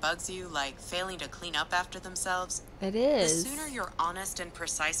something that bugs you, like failing to clean up after themselves? It is. The sooner you're honest and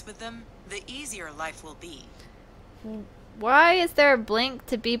precise with them, the easier life will be. Why is there a blink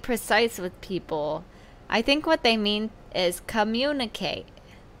to be precise with people? I think what they mean is communicate.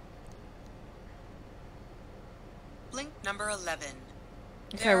 Blink number 11.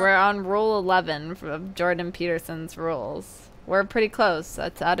 Okay, we're on rule 11 of Jordan Peterson's rules. We're pretty close.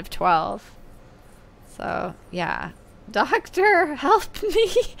 That's out of 12. So, yeah. Doctor, help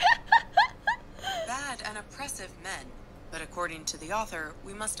me. Bad and oppressive men, but according to the author,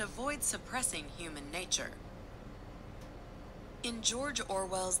 we must avoid suppressing human nature. In George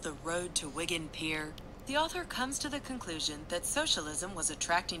Orwell's The Road to Wigan Pier, the author comes to the conclusion that socialism was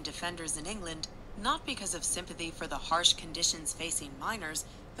attracting defenders in England not because of sympathy for the harsh conditions facing miners,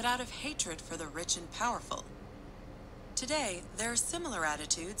 but out of hatred for the rich and powerful. Today, there are similar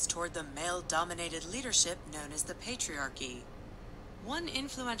attitudes toward the male-dominated leadership known as the patriarchy. One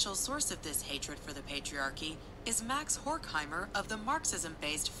influential source of this hatred for the patriarchy is Max Horkheimer of the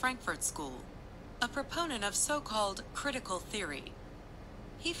Marxism-based Frankfurt School, a proponent of so-called critical theory.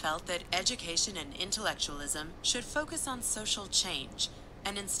 He felt that education and intellectualism should focus on social change,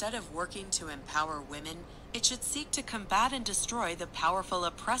 and instead of working to empower women, it should seek to combat and destroy the powerful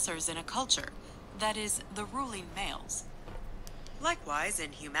oppressors in a culture, that is, the ruling males. Likewise,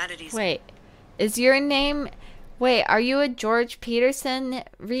 in humanities... Wait, is your name... Wait, are you a George Peterson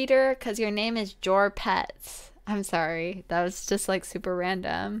reader? Because your name is Jor Pets. I'm sorry. That was just like super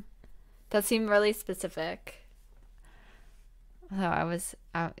random. That seemed really specific. Oh,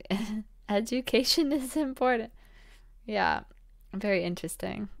 education is important. Yeah. Very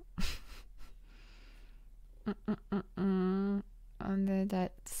interesting. And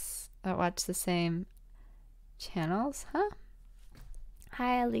that watch the same channels, huh?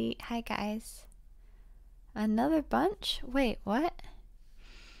 Hi, Elite. Hi, guys. Another bunch? Wait, what?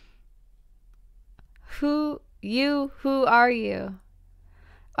 Who are you?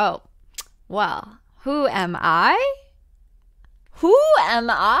 Oh, well, who am I? Who am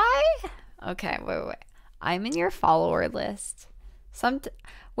I? Okay, wait. I'm in your follower list.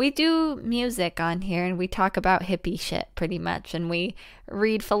 We do music on here and we talk about hippie shit pretty much, and we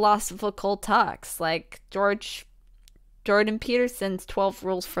read philosophical talks like Jordan Peterson's 12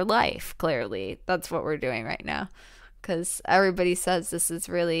 Rules for Life. Clearly, that's what we're doing right now because everybody says this is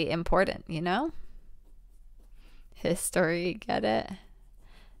really important, you know? History, get it?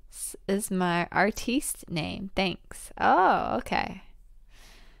 This is my artiste name. Thanks. Oh, okay.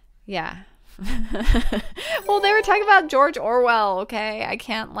 Yeah. Well, they were talking about George Orwell, okay? I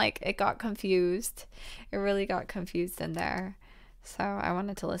can't, it got confused. It really got confused in there. So I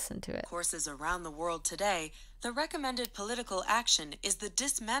wanted to listen to it. Courses around the world today, the recommended political action is the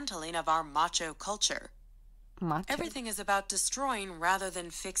dismantling of our macho culture. Macho. Everything is about destroying rather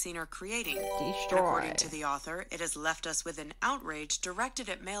than fixing or creating. Destroy. According to the author, it has left us with an outrage directed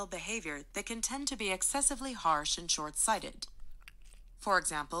at male behavior that can tend to be excessively harsh and short-sighted. For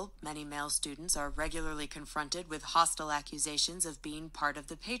example, many male students are regularly confronted with hostile accusations of being part of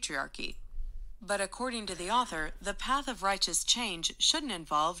the patriarchy. But according to the author, the path of righteous change shouldn't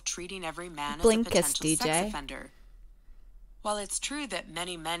involve treating every man as a potential sex offender. While it's true that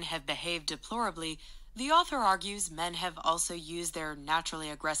many men have behaved deplorably, the author argues men have also used their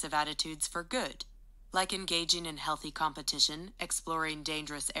naturally aggressive attitudes for good, like engaging in healthy competition, exploring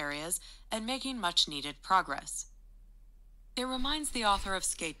dangerous areas, and making much-needed progress. It reminds the author of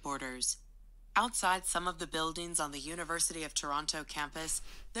skateboarders. Outside some of the buildings on the University of Toronto campus,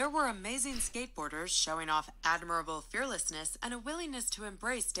 there were amazing skateboarders showing off admirable fearlessness and a willingness to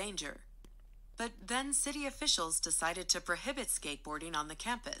embrace danger. But then city officials decided to prohibit skateboarding on the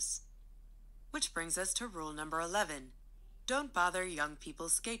campus. Which brings us to rule number 11. Don't bother young people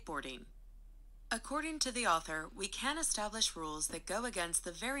skateboarding. According to the author, we can establish rules that go against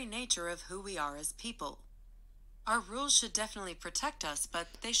the very nature of who we are as people. Our rules should definitely protect us, but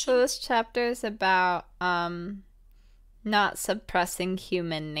they should. So this chapter is about not suppressing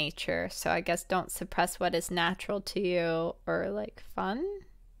human nature. So I guess don't suppress what is natural to you or fun.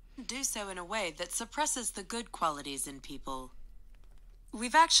 Do so in a way that suppresses the good qualities in people.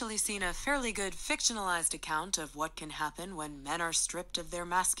 We've actually seen a fairly good fictionalized account of what can happen when men are stripped of their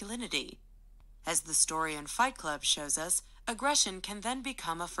masculinity. As the story in Fight Club shows us, aggression can then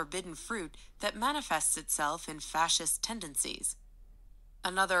become a forbidden fruit that manifests itself in fascist tendencies.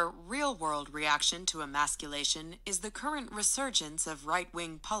 Another real-world reaction to emasculation is the current resurgence of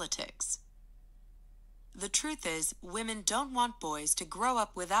right-wing politics. The truth is, women don't want boys to grow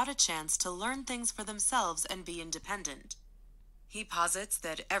up without a chance to learn things for themselves and be independent. He posits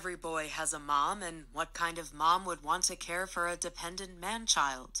that every boy has a mom, and what kind of mom would want to care for a dependent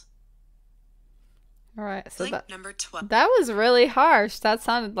man-child? All right, so number 12. That was really harsh. That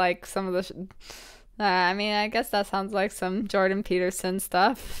sounded like some of the... I guess that sounds like some Jordan Peterson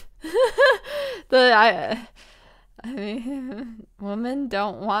stuff. Women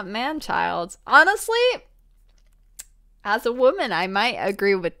don't want man-childs. Honestly, as a woman, I might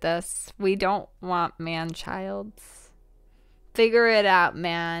agree with this. We don't want man-childs. Figure it out,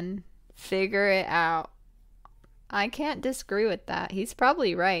 man. Figure it out. I can't disagree with that. He's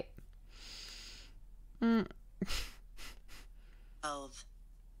probably right. 12.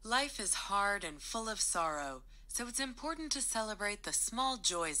 Life is hard and full of sorrow, so it's important to celebrate the small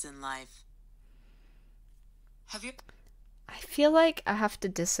joys in life. I feel like I have to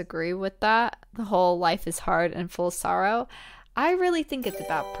disagree with that. The whole life is hard and full of sorrow. I really think it's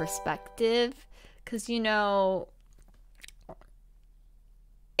about perspective. Because,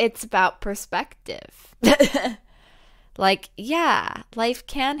 it's about perspective. Yeah, life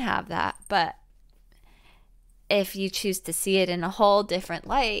can have that, but if you choose to see it in a whole different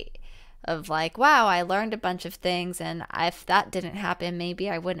light of wow, I learned a bunch of things, and if that didn't happen, maybe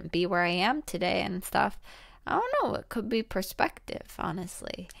I wouldn't be where I am today and stuff. I don't know. It could be perspective,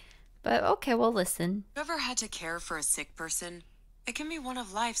 honestly. But okay, we'll listen. Have you ever had to care for a sick person? It can be one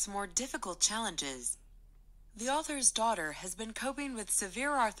of life's more difficult challenges. The author's daughter has been coping with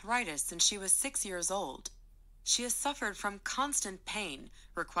severe arthritis since she was 6 years old. She has suffered from constant pain,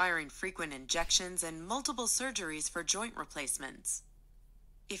 requiring frequent injections and multiple surgeries for joint replacements.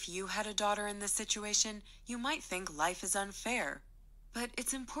 If you had a daughter in this situation, you might think life is unfair. But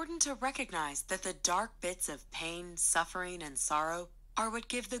it's important to recognize that the dark bits of pain, suffering, and sorrow are what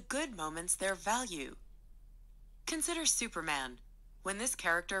give the good moments their value. Consider Superman. When this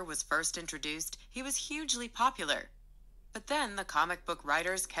character was first introduced, he was hugely popular. But then the comic book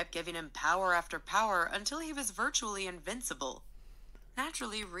writers kept giving him power after power until he was virtually invincible.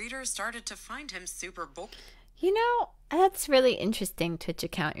 Naturally, readers started to find him super boring. You know, that's really interesting, Twitch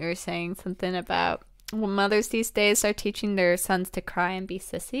account. You were saying something about mothers these days are teaching their sons to cry and be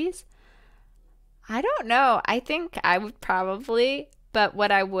sissies. I don't know. I think I would probably, but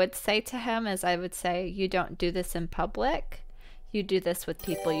what I would say to him is I would say, you don't do this in public. You do this with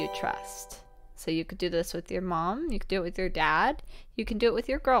people you trust. So you could do this with your mom, you could do it with your dad, you can do it with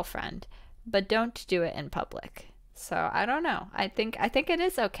your girlfriend, but don't do it in public. So I don't know. I think it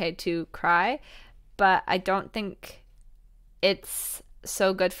is okay to cry, but I don't think it's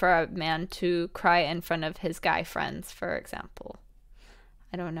so good for a man to cry in front of his guy friends, for example.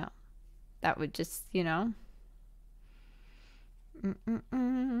 I don't know. That would just, not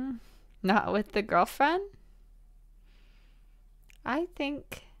with the girlfriend. I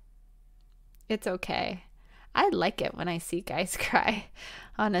think it's okay. I like it when I see guys cry.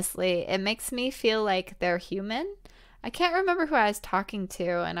 Honestly, it makes me feel like they're human. I can't remember who I was talking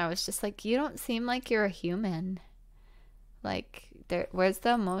to, and I was just like, you don't seem like you're a human. Like, where's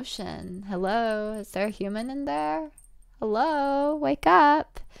the emotion? Hello, is there a human in there? Hello, wake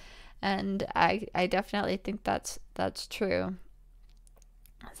up. And I definitely think that's true.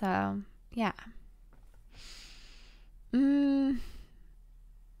 So, yeah.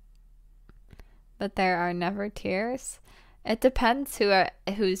 But there are never tears. It depends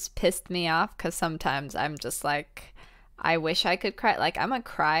who's pissed me off, because sometimes I'm just like, I wish I could cry. Like, I'm a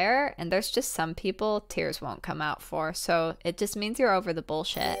crier, and there's just some people tears won't come out for. So it just means you're over the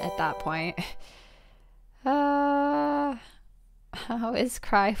bullshit at that point. How is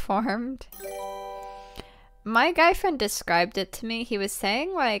cry formed? My guy friend described it to me. He was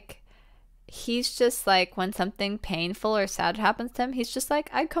saying, like, he's just like, when something painful or sad happens to him, he's just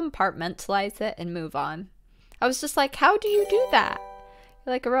like, I compartmentalize it and move on. I was just like, how do you do that?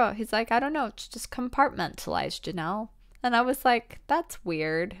 You're like, a he's like, I don't know, it's just compartmentalized, Janelle. And I was like, that's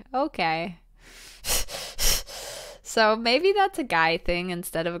weird. Okay. So maybe that's a guy thing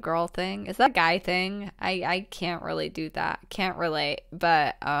instead of a girl thing. Is that a guy thing? I can't really do that. Can't relate.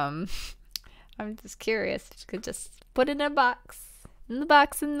 But I'm just curious. You could just put it in a box. In the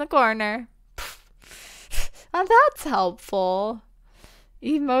box in the corner. Oh, that's helpful.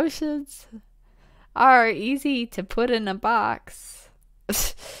 Emotions are easy to put in a box.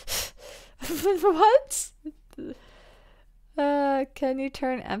 What? Can you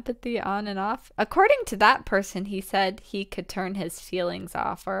turn empathy on and off? According to that person, he said he could turn his feelings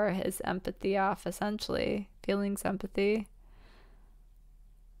off or his empathy off, essentially. Feelings, empathy.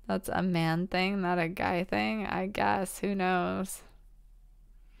 That's a man thing, not a guy thing, I guess. Who knows?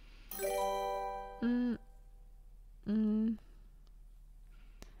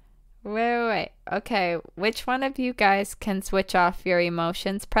 Wait. Okay, which one of you guys can switch off your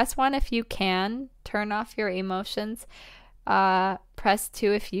emotions? Press 1 if you can turn off your emotions. Press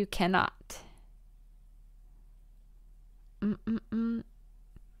 2 if you cannot.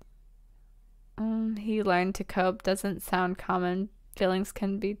 He learned to cope. Doesn't sound common. Feelings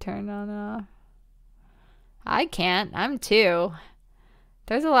can be turned on and off. I can't. I'm 2.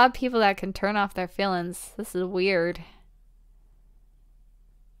 There's a lot of people that can turn off their feelings. This is weird.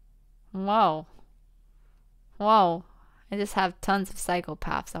 Whoa. I just have tons of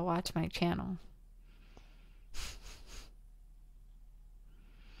psychopaths that watch my channel.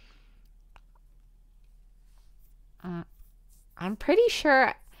 I'm pretty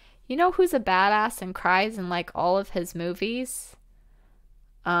sure, you know who's a badass and cries in like all of his movies?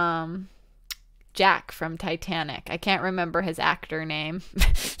 Jack from Titanic. I can't remember his actor name.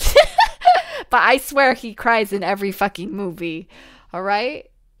 But I swear he cries in every fucking movie. All right?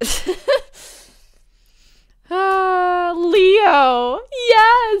 Leo.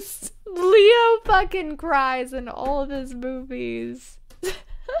 Yes. Leo fucking cries in all of his movies.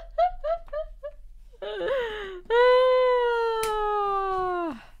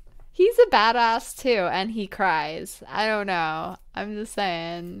 He's a badass too, and he cries. I don't know. I'm just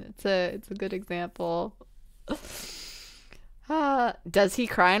saying, it's a good example. Does he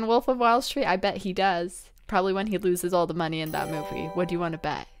cry in Wolf of Wall Street? I bet he does. Probably when he loses all the money in that movie. What do you want to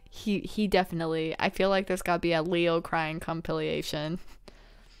bet? He definitely. I feel like there's got to be a Leo crying compilation.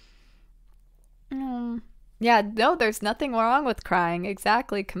 Yeah, no, there's nothing wrong with crying.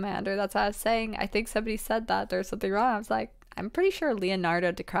 Exactly, Commander. That's what I was saying. I think somebody said that there's something wrong. I was like, I'm pretty sure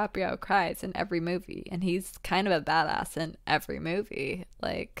Leonardo DiCaprio cries in every movie, and he's kind of a badass in every movie.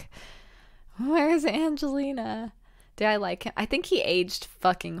 Like, where's Angelina? Did I like him? I think he aged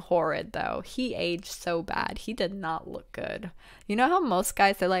fucking horrid, though. He aged so bad. He did not look good. You know how most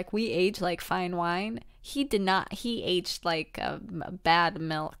guys are like, we age like fine wine? He did not. He aged like bad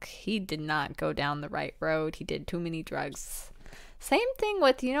milk. He did not go down the right road. He did too many drugs. Same thing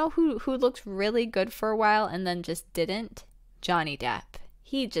with, you know, who looked really good for a while and then just didn't? Johnny Depp.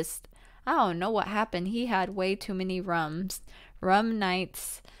 He just, I don't know what happened. He had way too many rum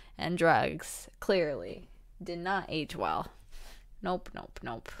nights, and drugs. Clearly. Did not age well. Nope, nope,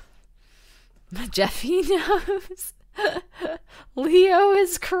 nope. Jeffy knows. Leo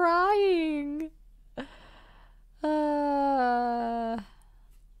is crying.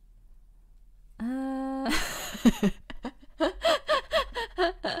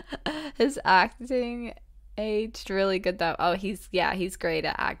 His acting aged really good though. Oh, he's great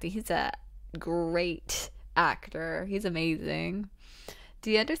at acting. He's a great actor. He's amazing. Do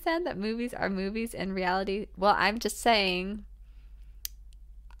you understand that movies are movies in reality? Well, I'm just saying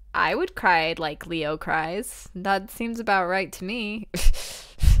I would cry like Leo cries. That seems about right to me.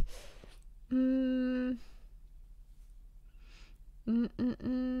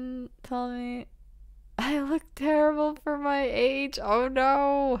 Tell me. I look terrible for my age. Oh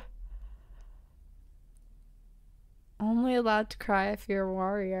no. Only allowed to cry if you're a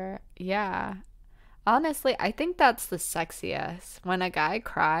warrior. Yeah. Honestly, I think that's the sexiest when a guy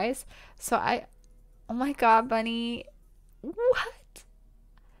cries. Oh my God, Bunny. What?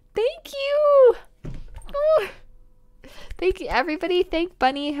 Thank you. Ooh. Thank you, everybody. Thank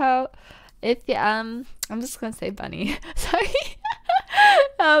Bunny Ho. If you, I'm just gonna say Bunny. Sorry.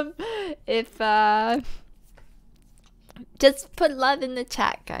 If just put love in the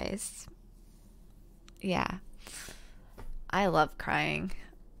chat, guys. Yeah. I love crying.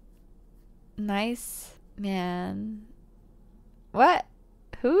 Nice man. What?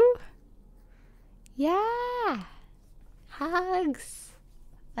 Who? Yeah. Hugs.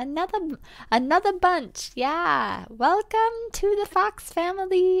 Another bunch. Yeah. Welcome to the Fox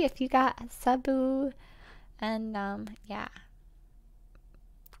family. If you got Sabu. And yeah.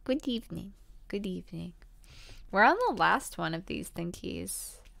 Good evening. Good evening. We're on the last one of these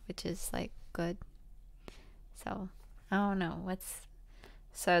thinkies, which is like good. So, I don't know.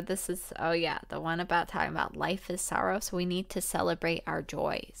 So this is, oh yeah, the one about talking about life is sorrow, so we need to celebrate our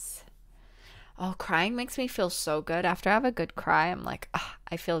joys. Oh, crying makes me feel so good. After I have a good cry, I'm like,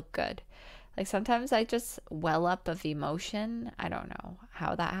 I feel good. Like sometimes I just well up of emotion. I don't know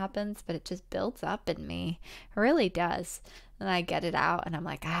how that happens, but it just builds up in me. It really does. And I get it out and I'm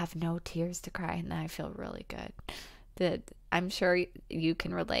like, I have no tears to cry, and then I feel really good. I'm sure you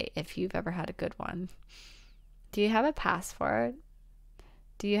can relate if you've ever had a good one. Do you have a passport?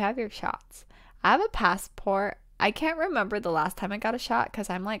 Do you have your shots? I have a passport. I can't remember the last time I got a shot because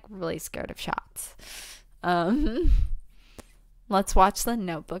I'm like really scared of shots. Let's watch The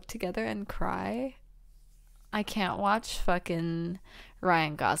Notebook together and cry. I can't watch fucking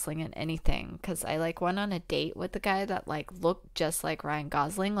Ryan Gosling in anything because I like went on a date with a guy that like looked just like Ryan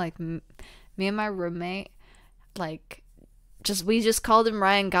Gosling. Like me and my roommate, like we just called him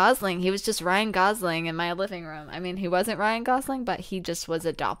Ryan Gosling. He was just Ryan Gosling in my living room. I mean, he wasn't Ryan Gosling, but he just was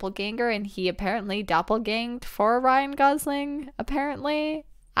a doppelganger, and he apparently doppelganged for Ryan Gosling, apparently.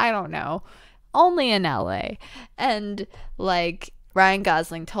 I don't know. Only in LA. And, like, Ryan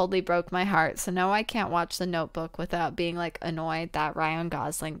Gosling totally broke my heart, so now I can't watch The Notebook without being, like, annoyed that Ryan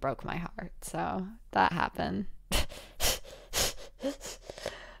Gosling broke my heart. So, that happened.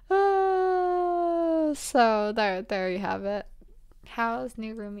 So there you have it. How's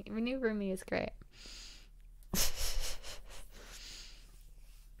new roomie? New roomie is great.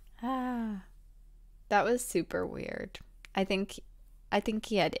 That was super weird. I think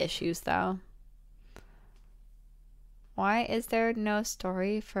he had issues though. Why is there no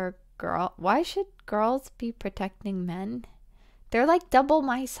story for girl? Why should girls be protecting men? They're like double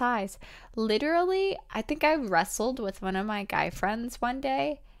my size. Literally, I think I wrestled with one of my guy friends one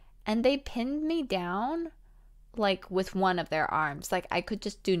day, and they pinned me down like with one of their arms. Like I could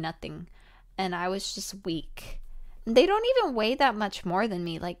just do nothing, and I was just weak. They don't even weigh that much more than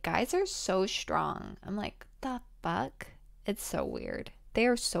me. Like guys are so strong. I'm like, the fuck? It's so weird. They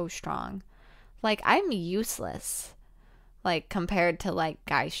are so strong. Like I'm useless, like compared to like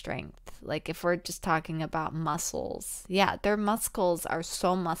guy strength. Like if we're just talking about muscles, yeah, their muscles are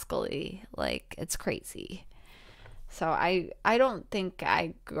so muscly, like it's crazy. So I don't think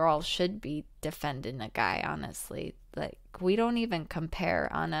girls should be defending a guy, honestly. Like we don't even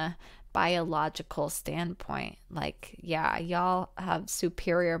compare on a biological standpoint. Like, yeah, y'all have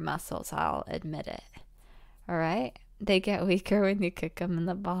superior muscles, I'll admit it. All right? They get weaker when you kick them in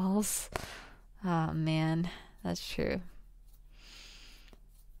the balls. Oh, man. That's true.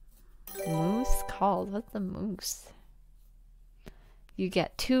 Moose called? What's the moose? You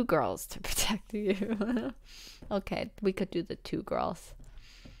get 2 girls to protect you. Okay, we could do the 2 girls.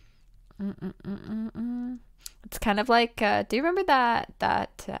 It's kind of like, do you remember that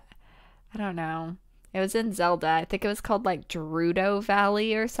I don't know. It was in Zelda. I think it was called like Gerudo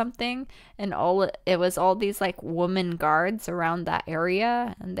Valley or something. And it was all these like woman guards around that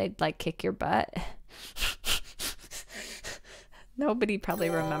area, and they'd like kick your butt. Nobody probably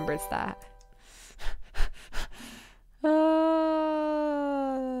remembers that.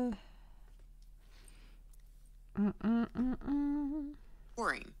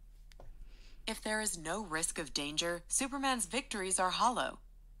 Boring. If there is no risk of danger, Superman's victories are hollow.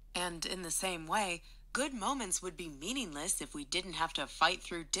 And in the same way, good moments would be meaningless if we didn't have to fight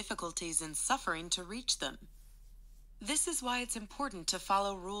through difficulties and suffering to reach them. This is why it's important to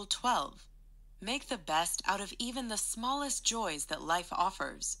follow Rule 12. Make the best out of even the smallest joys that life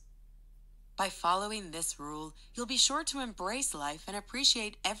offers. By following this rule, you'll be sure to embrace life and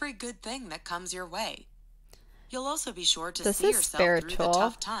appreciate every good thing that comes your way. You'll also be sure to see yourself through the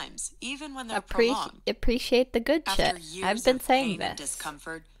tough times, even when they're prolonged. Appreciate the good shit. I've been saying this. And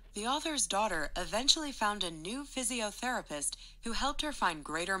discomfort, the author's daughter eventually found a new physiotherapist who helped her find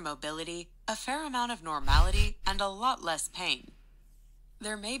greater mobility, a fair amount of normality, and a lot less pain.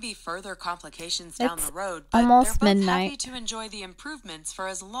 There may be further complications down the road, but they're both happy to enjoy the improvements for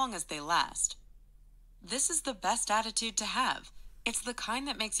as long as they last. This is the best attitude to have. It's the kind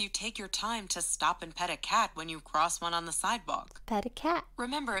that makes you take your time to stop and pet a cat when you cross one on the sidewalk. Pet a cat.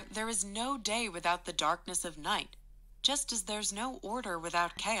 Remember, there is no day without the darkness of night, just as there's no order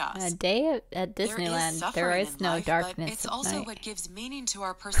without chaos. A day at Disneyland, there is no darkness but it's of also night. what gives meaning to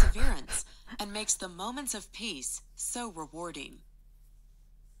our perseverance and makes the moments of peace so rewarding.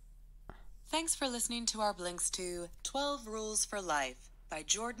 Thanks for listening to our blinks to 12 Rules for Life by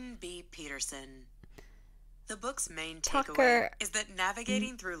Jordan B. Peterson. The book's main takeaway is that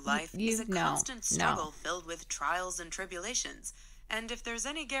navigating through life is a constant struggle filled with trials and tribulations, and if there's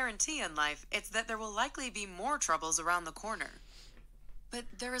any guarantee in life, it's that there will likely be more troubles around the corner. But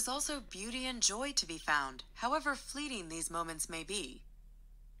there is also beauty and joy to be found, however fleeting these moments may be.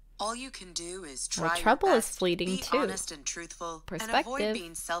 All you can do is try your best, be honest and truthful, and avoid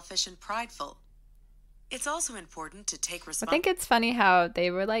being selfish and prideful. It's also important to take responsibility. I think it's funny how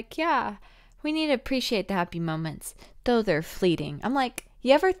they were like, yeah, we need to appreciate the happy moments, though they're fleeting. I'm like,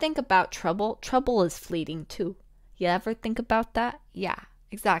 you ever think about trouble? Trouble is fleeting too. You ever think about that? Yeah,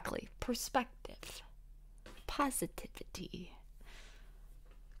 exactly. Perspective. Positivity.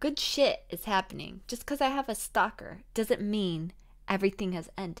 Good shit is happening. Just because I have a stalker doesn't mean everything has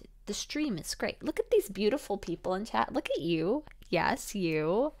ended. The stream is great. Look at these beautiful people in chat. Look at you. Yes,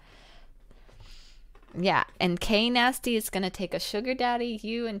 you. Yeah, and K Nasty is going to take a sugar daddy.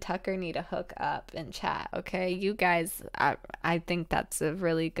 You and Tucker need to hook up in chat, okay? You guys, I think that's a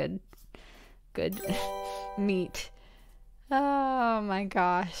really good meet. Oh my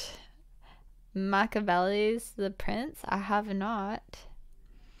gosh. Machiavelli's The Prince? I have not.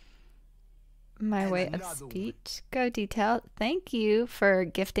 My way of speech. Go detail. Thank you for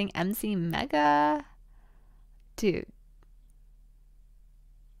gifting MZ Mega. Dude.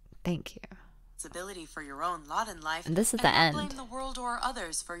 Thank you. Responsibility for your own lot in life, and this is the end. Blame the world or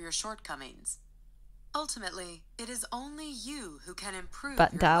others for your shortcomings. Ultimately, it is only you who can improve your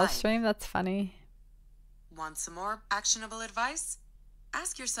dial life. Stream, that's funny. Want some more actionable advice?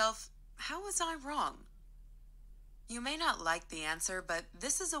 Ask yourself, how was I wrong? You may not like the answer, but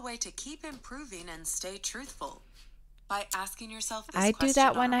this is a way to keep improving and stay truthful. By asking yourself this question do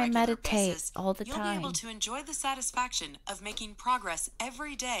that when on a I regular meditate basis, all the you'll time. be able to enjoy the satisfaction of making progress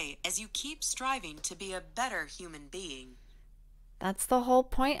every day as you keep striving to be a better human being. That's the whole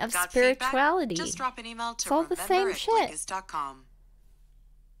point of Got spirituality. Feedback? Just drop an email to it's all the same shit. remember@blinkist.com.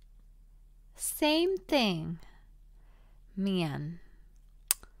 Same thing. Man.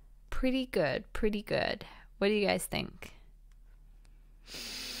 Pretty good. Pretty good. What do you guys think?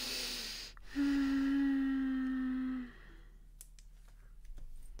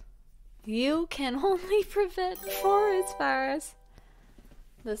 You can only prevent forest fires.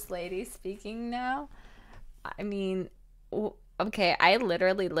 This lady speaking now. I mean, okay, I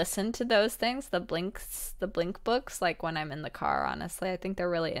literally listen to those things, the blink books, like when I'm in the car, honestly. I think they're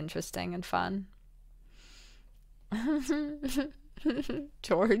really interesting and fun.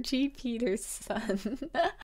 Georgie Peterson.